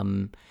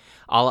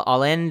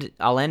 I'll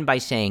end by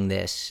saying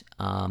this.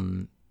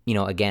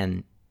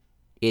 Again,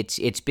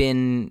 it's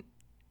been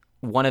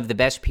one of the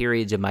best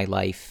periods of my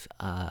life,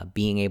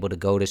 being able to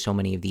go to so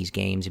many of these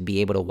games and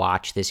be able to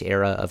watch this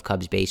era of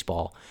Cubs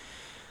baseball.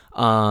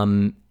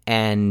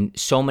 And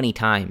so many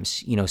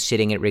times,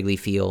 sitting at Wrigley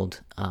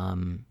Field,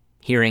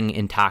 hearing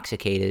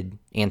intoxicated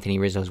Anthony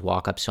Rizzo's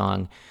walk-up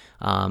song,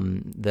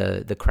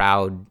 the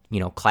crowd,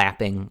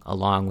 clapping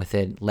along with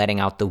it, letting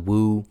out the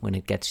woo when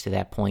it gets to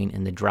that point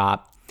in the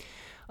drop.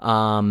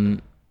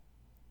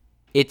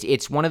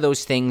 It's one of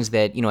those things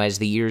that, as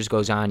the years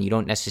goes on, you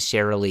don't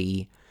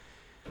necessarily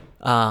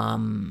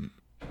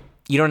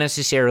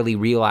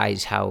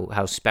realize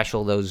how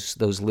special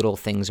those little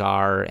things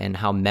are and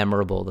how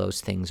memorable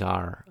those things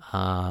are.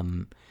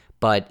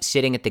 But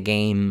sitting at the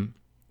game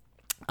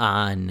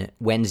on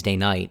Wednesday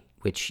night,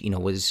 which,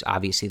 was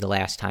obviously the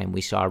last time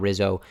we saw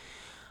Rizzo,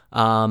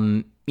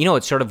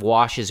 it sort of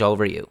washes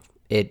over you.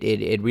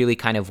 It really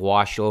kind of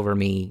washed over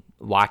me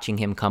watching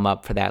him come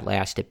up for that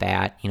last at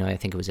bat. I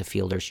think it was a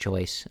fielder's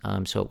choice,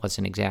 so it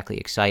wasn't exactly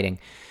exciting.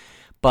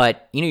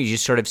 But, you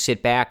just sort of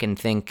sit back and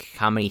think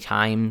how many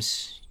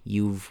times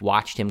you've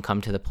watched him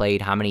come to the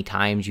plate, how many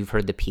times you've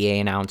heard the PA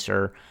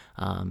announcer,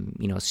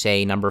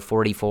 say number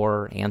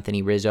 44,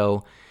 Anthony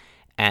Rizzo,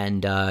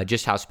 and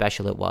just how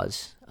special it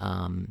was.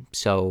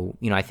 So,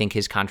 I think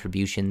his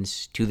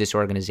contributions to this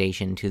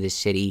organization, to this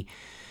city,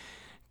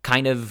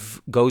 kind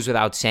of goes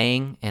without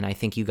saying, and I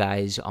think you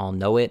guys all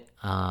know it.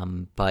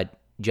 But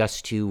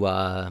just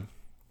to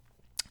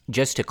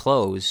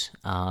close,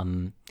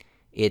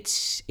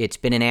 it's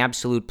been an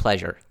absolute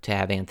pleasure to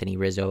have Anthony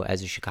Rizzo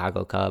as a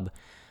Chicago Cub.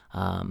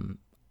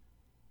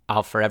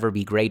 I'll forever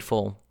be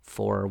grateful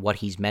for what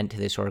he's meant to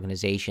this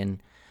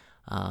organization,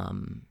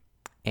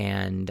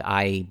 and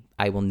I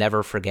will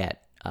never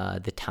forget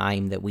the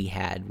time that we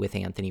had with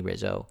Anthony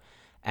Rizzo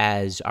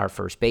as our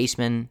first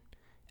baseman,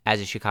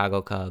 as a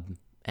Chicago Cub,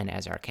 and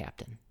as our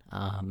captain.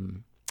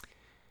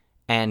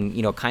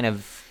 And kind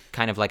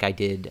of like I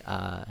did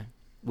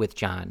with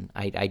John,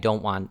 I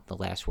don't want the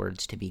last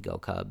words to be "Go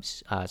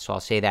Cubs," so I'll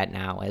say that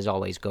now. As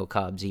always, "Go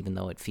Cubs," even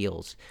though it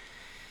feels,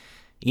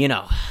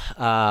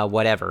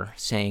 whatever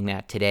saying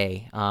that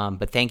today.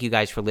 But thank you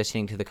guys for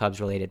listening to the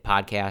Cubs-related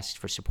podcast,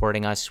 for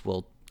supporting us.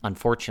 We'll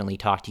unfortunately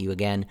talk to you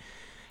again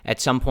at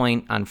some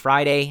point on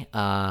Friday,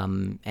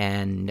 and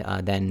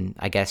then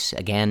I guess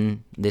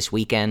again this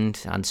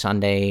weekend on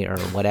Sunday or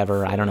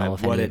whatever. I don't know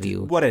if any of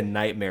you... What a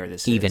nightmare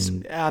this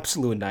is.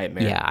 Absolute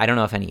nightmare. Yeah, I don't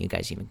know if any of you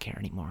guys even care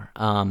anymore.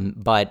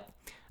 But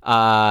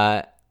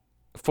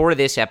for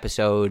this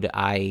episode,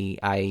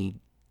 I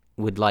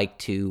would like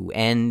to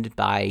end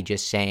by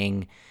just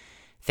saying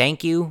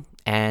thank you,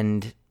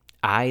 and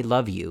I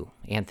love you,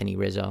 Anthony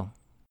Rizzo.